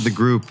back to the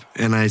group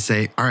and I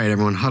say, all right,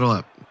 everyone, huddle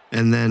up.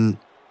 And then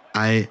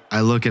I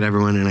look at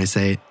everyone and I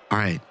say, all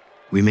right,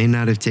 we may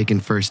not have taken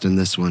first in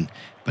this one,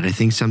 but I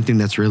think something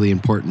that's really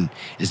important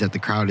is that the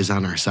crowd is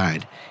on our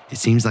side. It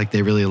seems like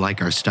they really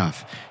like our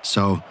stuff.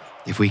 So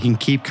if we can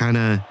keep kind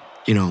of,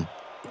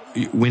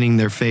 winning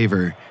their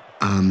favor,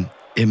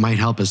 it might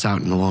help us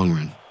out in the long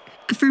run.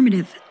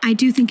 Affirmative. I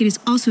do think it is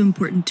also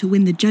important to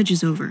win the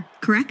judges over,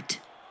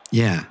 correct?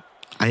 Yeah.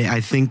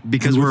 I think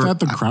because and with that,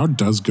 the crowd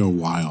does go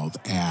wild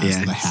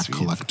as the Hack sweet.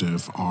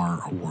 Collective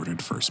are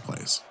awarded first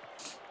place.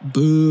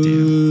 Boo.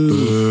 Boo.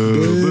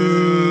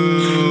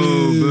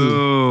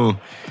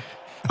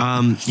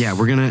 Yeah,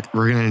 we're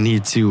gonna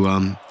need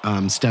to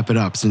step it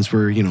up since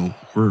we're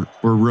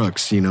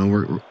rooks.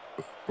 We're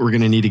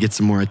gonna need to get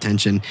some more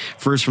attention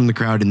first from the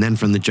crowd and then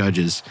from the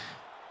judges.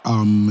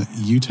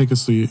 You take a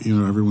seat.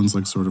 Everyone's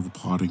like sort of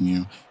applauding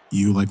you.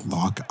 You like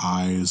lock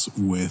eyes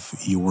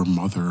with your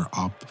mother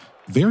up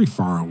very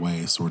far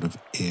away, sort of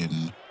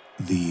in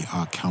the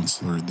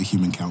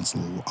human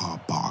counselor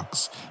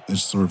box.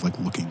 That's sort of like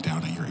looking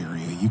down at your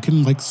area. You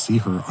can like see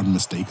her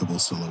unmistakable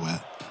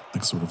silhouette,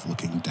 like sort of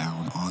looking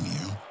down on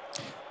you.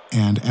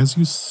 And as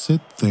you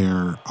sit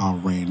there,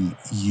 Rain,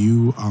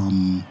 you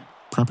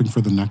prepping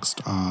for the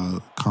next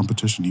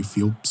competition, you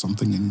feel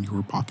something in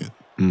your pocket.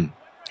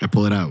 I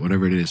pull it out,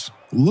 whatever it is.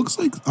 Looks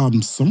like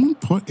someone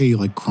put a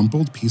like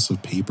crumpled piece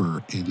of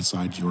paper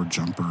inside your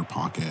jumper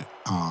pocket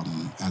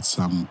at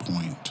some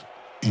point.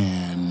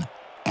 And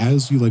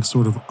as you like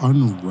sort of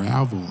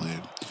unravel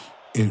it,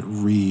 it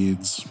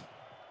reads,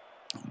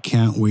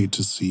 "Can't wait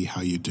to see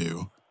how you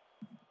do.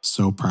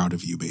 So proud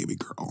of you, baby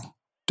girl.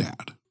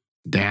 Dad.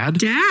 Dad?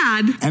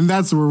 And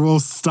that's where we'll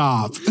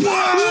stop.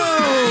 Whoa!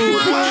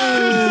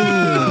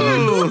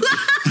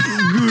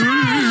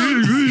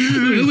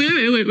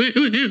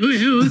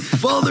 Wait.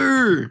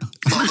 Father!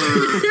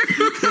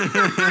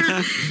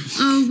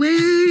 Oh,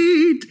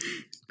 wait.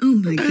 Oh,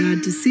 my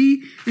God. To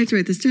see. I have to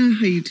write this down.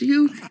 How you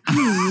do?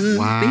 Oh,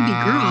 Wow. Baby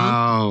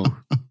girl.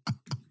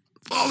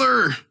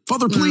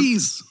 Father,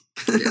 please.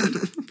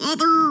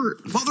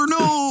 Father,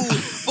 no.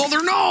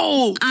 Father,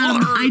 no.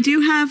 I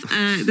do have,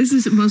 this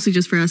is mostly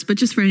just for us, but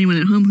just for anyone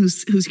at home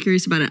who's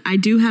curious about it, I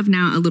do have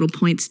now a little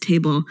points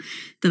table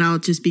that I'll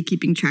just be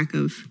keeping track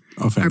of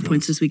our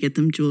points as we get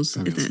them, Jules,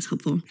 if that's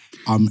helpful.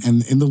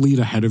 And in the lead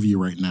ahead of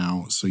you right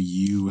now, so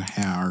you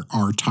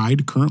are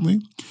tied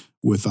currently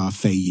with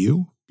Fei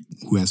Yu,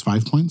 who has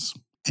 5 points.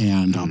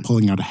 And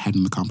pulling out ahead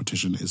in the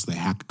competition is the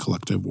Hack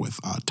Collective with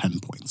 10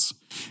 points.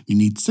 You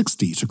need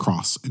 60 to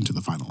cross into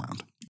the final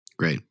round.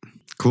 Great.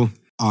 Cool.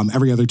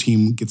 Every other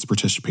team gets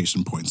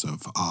participation points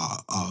of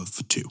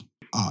 2.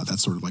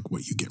 That's sort of like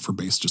what you get for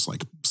base, just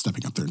like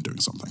stepping up there and doing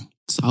something.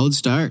 Solid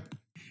start.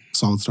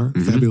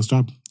 Fabulous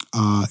job.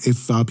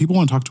 If people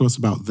want to talk to us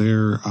about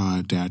their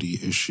daddy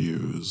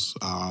issues,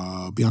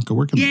 Bianca,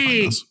 where can they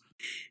find us?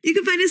 You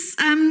can find us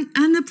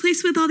on the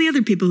place with all the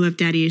other people who have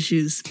daddy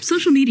issues,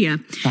 social media.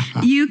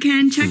 You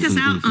can check us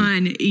out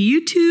on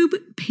YouTube,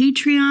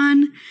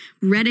 Patreon,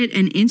 Reddit,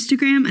 and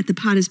Instagram at The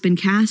Pod Has Been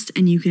Cast.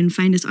 And you can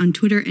find us on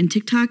Twitter and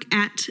TikTok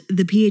at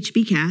The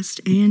PHB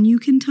Cast. And you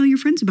can tell your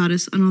friends about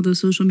us on all those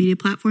social media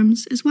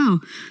platforms as well.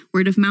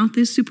 Word of mouth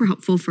is super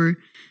helpful for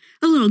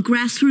a little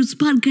grassroots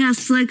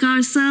podcast like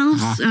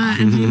ourselves.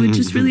 And we would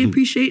just really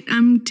appreciate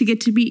to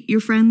get to meet your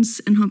friends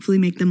and hopefully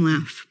make them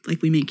laugh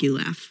like we make you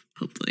laugh.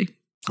 Hopefully.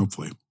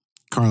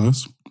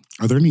 Carlos,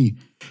 are there any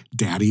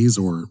daddies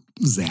or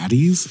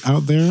zaddies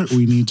out there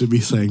we need to be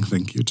saying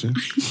thank you to?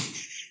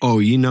 Oh,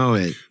 you know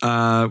it.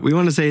 We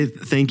want to say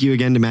thank you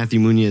again to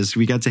Matthew Munoz.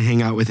 We got to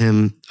hang out with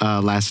him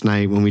last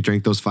night when we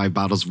drank those 5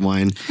 bottles of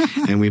wine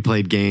and we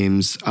played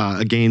games,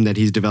 a game that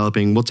he's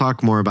developing. We'll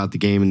talk more about the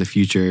game in the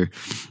future.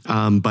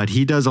 But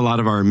he does a lot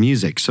of our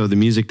music. So the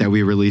music that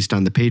we released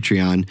on the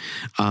Patreon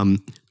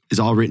is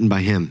all written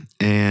by him,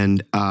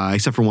 and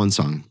except for one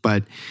song.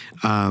 But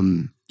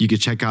you could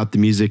check out the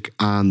music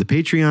on the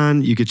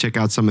Patreon. You could check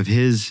out some of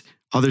his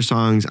other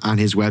songs on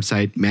his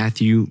website,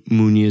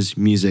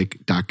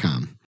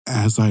 MatthewMunozmusic.com.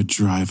 As I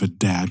drive a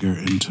dagger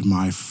into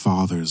my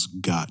father's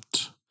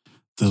gut,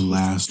 the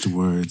last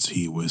words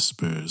he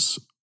whispers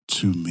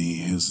to me,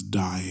 his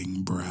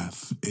dying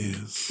breath,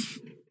 is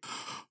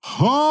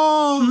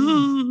Hall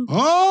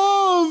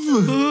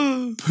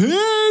of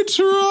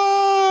Patrons!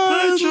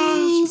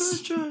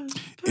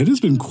 It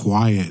has been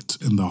quiet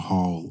in the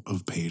Hall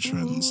of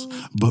Patrons,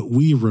 but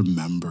we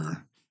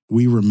remember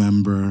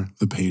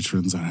the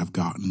patrons that have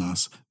gotten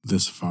us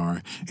this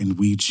far, and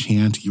we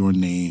chant your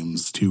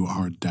names to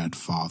our dead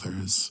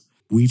fathers.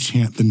 We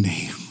chant the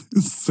name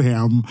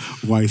Sam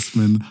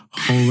Weissman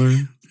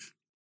Holler,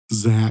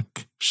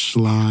 Zach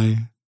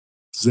Schley,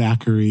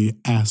 Zachary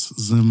S.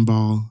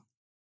 Zimbal,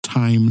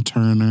 Time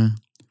Turner,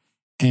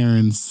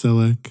 Aaron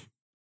Sillick,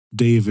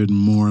 David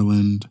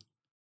Moreland,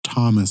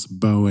 Thomas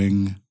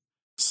Boeing,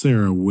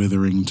 Sarah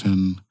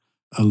Witherington,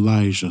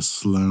 Elijah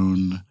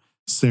Sloan,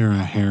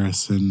 Sarah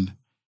Harrison,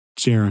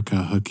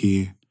 Jerica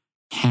Hookey,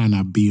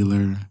 Hannah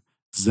Beeler,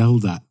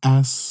 Zelda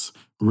S.,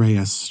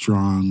 Rhea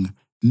Strong,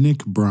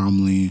 Nick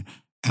Bromley,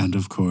 and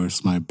of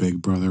course my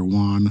big brother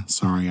Juan.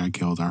 Sorry I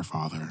killed our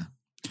father.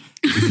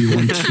 If you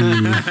want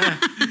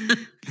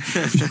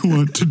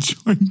to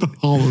join the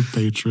Hall of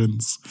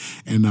Patrons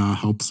and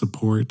help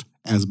support,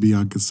 as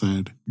Bianca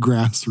said,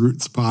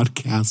 grassroots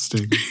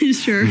podcasting,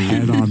 sure.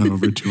 Head on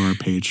over to our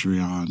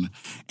Patreon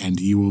and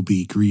you will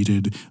be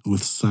greeted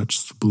with such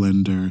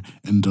splendor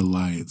and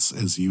delights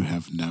as you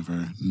have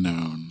never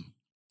known.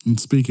 And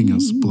speaking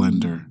of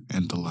splendor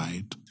and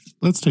delight,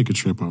 let's take a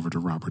trip over to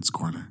Robert's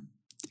Corner.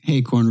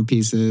 Hey, corner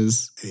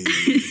pieces. Hey.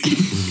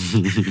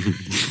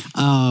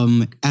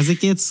 As it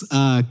gets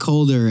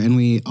colder and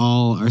we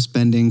all are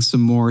spending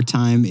some more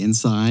time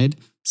inside,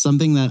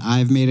 something that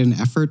I've made an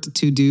effort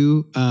to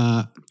do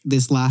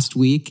this last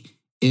week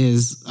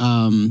is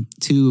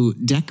to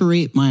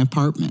decorate my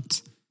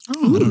apartment. I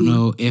don't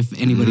know if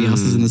anybody else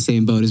is in the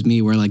same boat as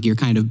me, where like you're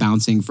kind of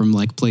bouncing from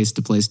like place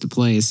to place to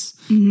place,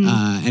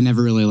 and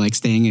never really like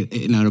staying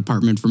in an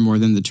apartment for more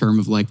than the term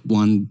of like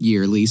 1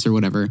 year lease or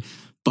whatever.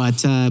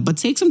 But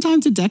take some time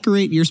to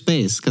decorate your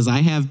space, because I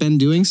have been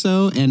doing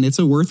so, and it's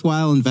a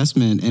worthwhile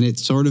investment, and it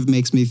sort of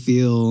makes me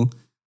feel,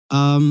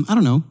 I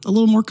don't know, a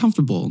little more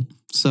comfortable.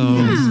 So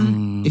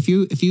if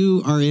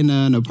you are in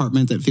an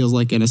apartment that feels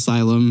like an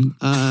asylum,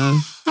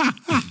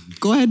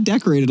 go ahead,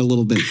 decorate it a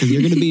little bit, because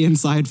you're going to be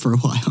inside for a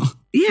while.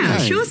 Yeah,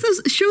 right. Show us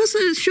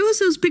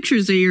those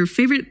pictures of your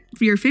favorite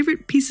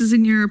pieces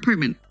in your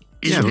apartment.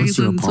 And tag us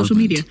on social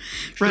media.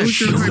 Right.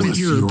 Show us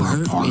your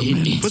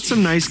apartment. Put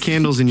some nice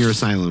candles in your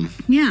asylum.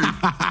 Yeah.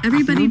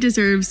 Everybody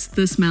deserves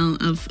the smell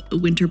of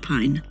winter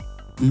pine.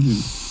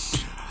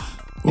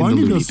 Well, I in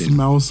the need to loony bin.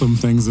 smell some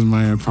things in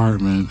my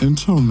apartment.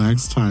 Until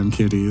next time,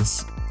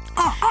 kitties.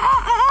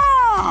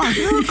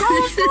 Here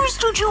goes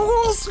Rooster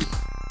Jules.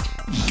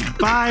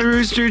 Bye,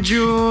 Rooster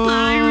Jules.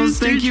 Bye,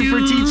 Rooster Thank you for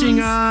Jules. teaching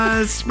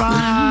us.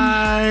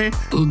 Bye.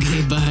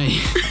 Okay,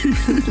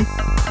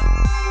 bye.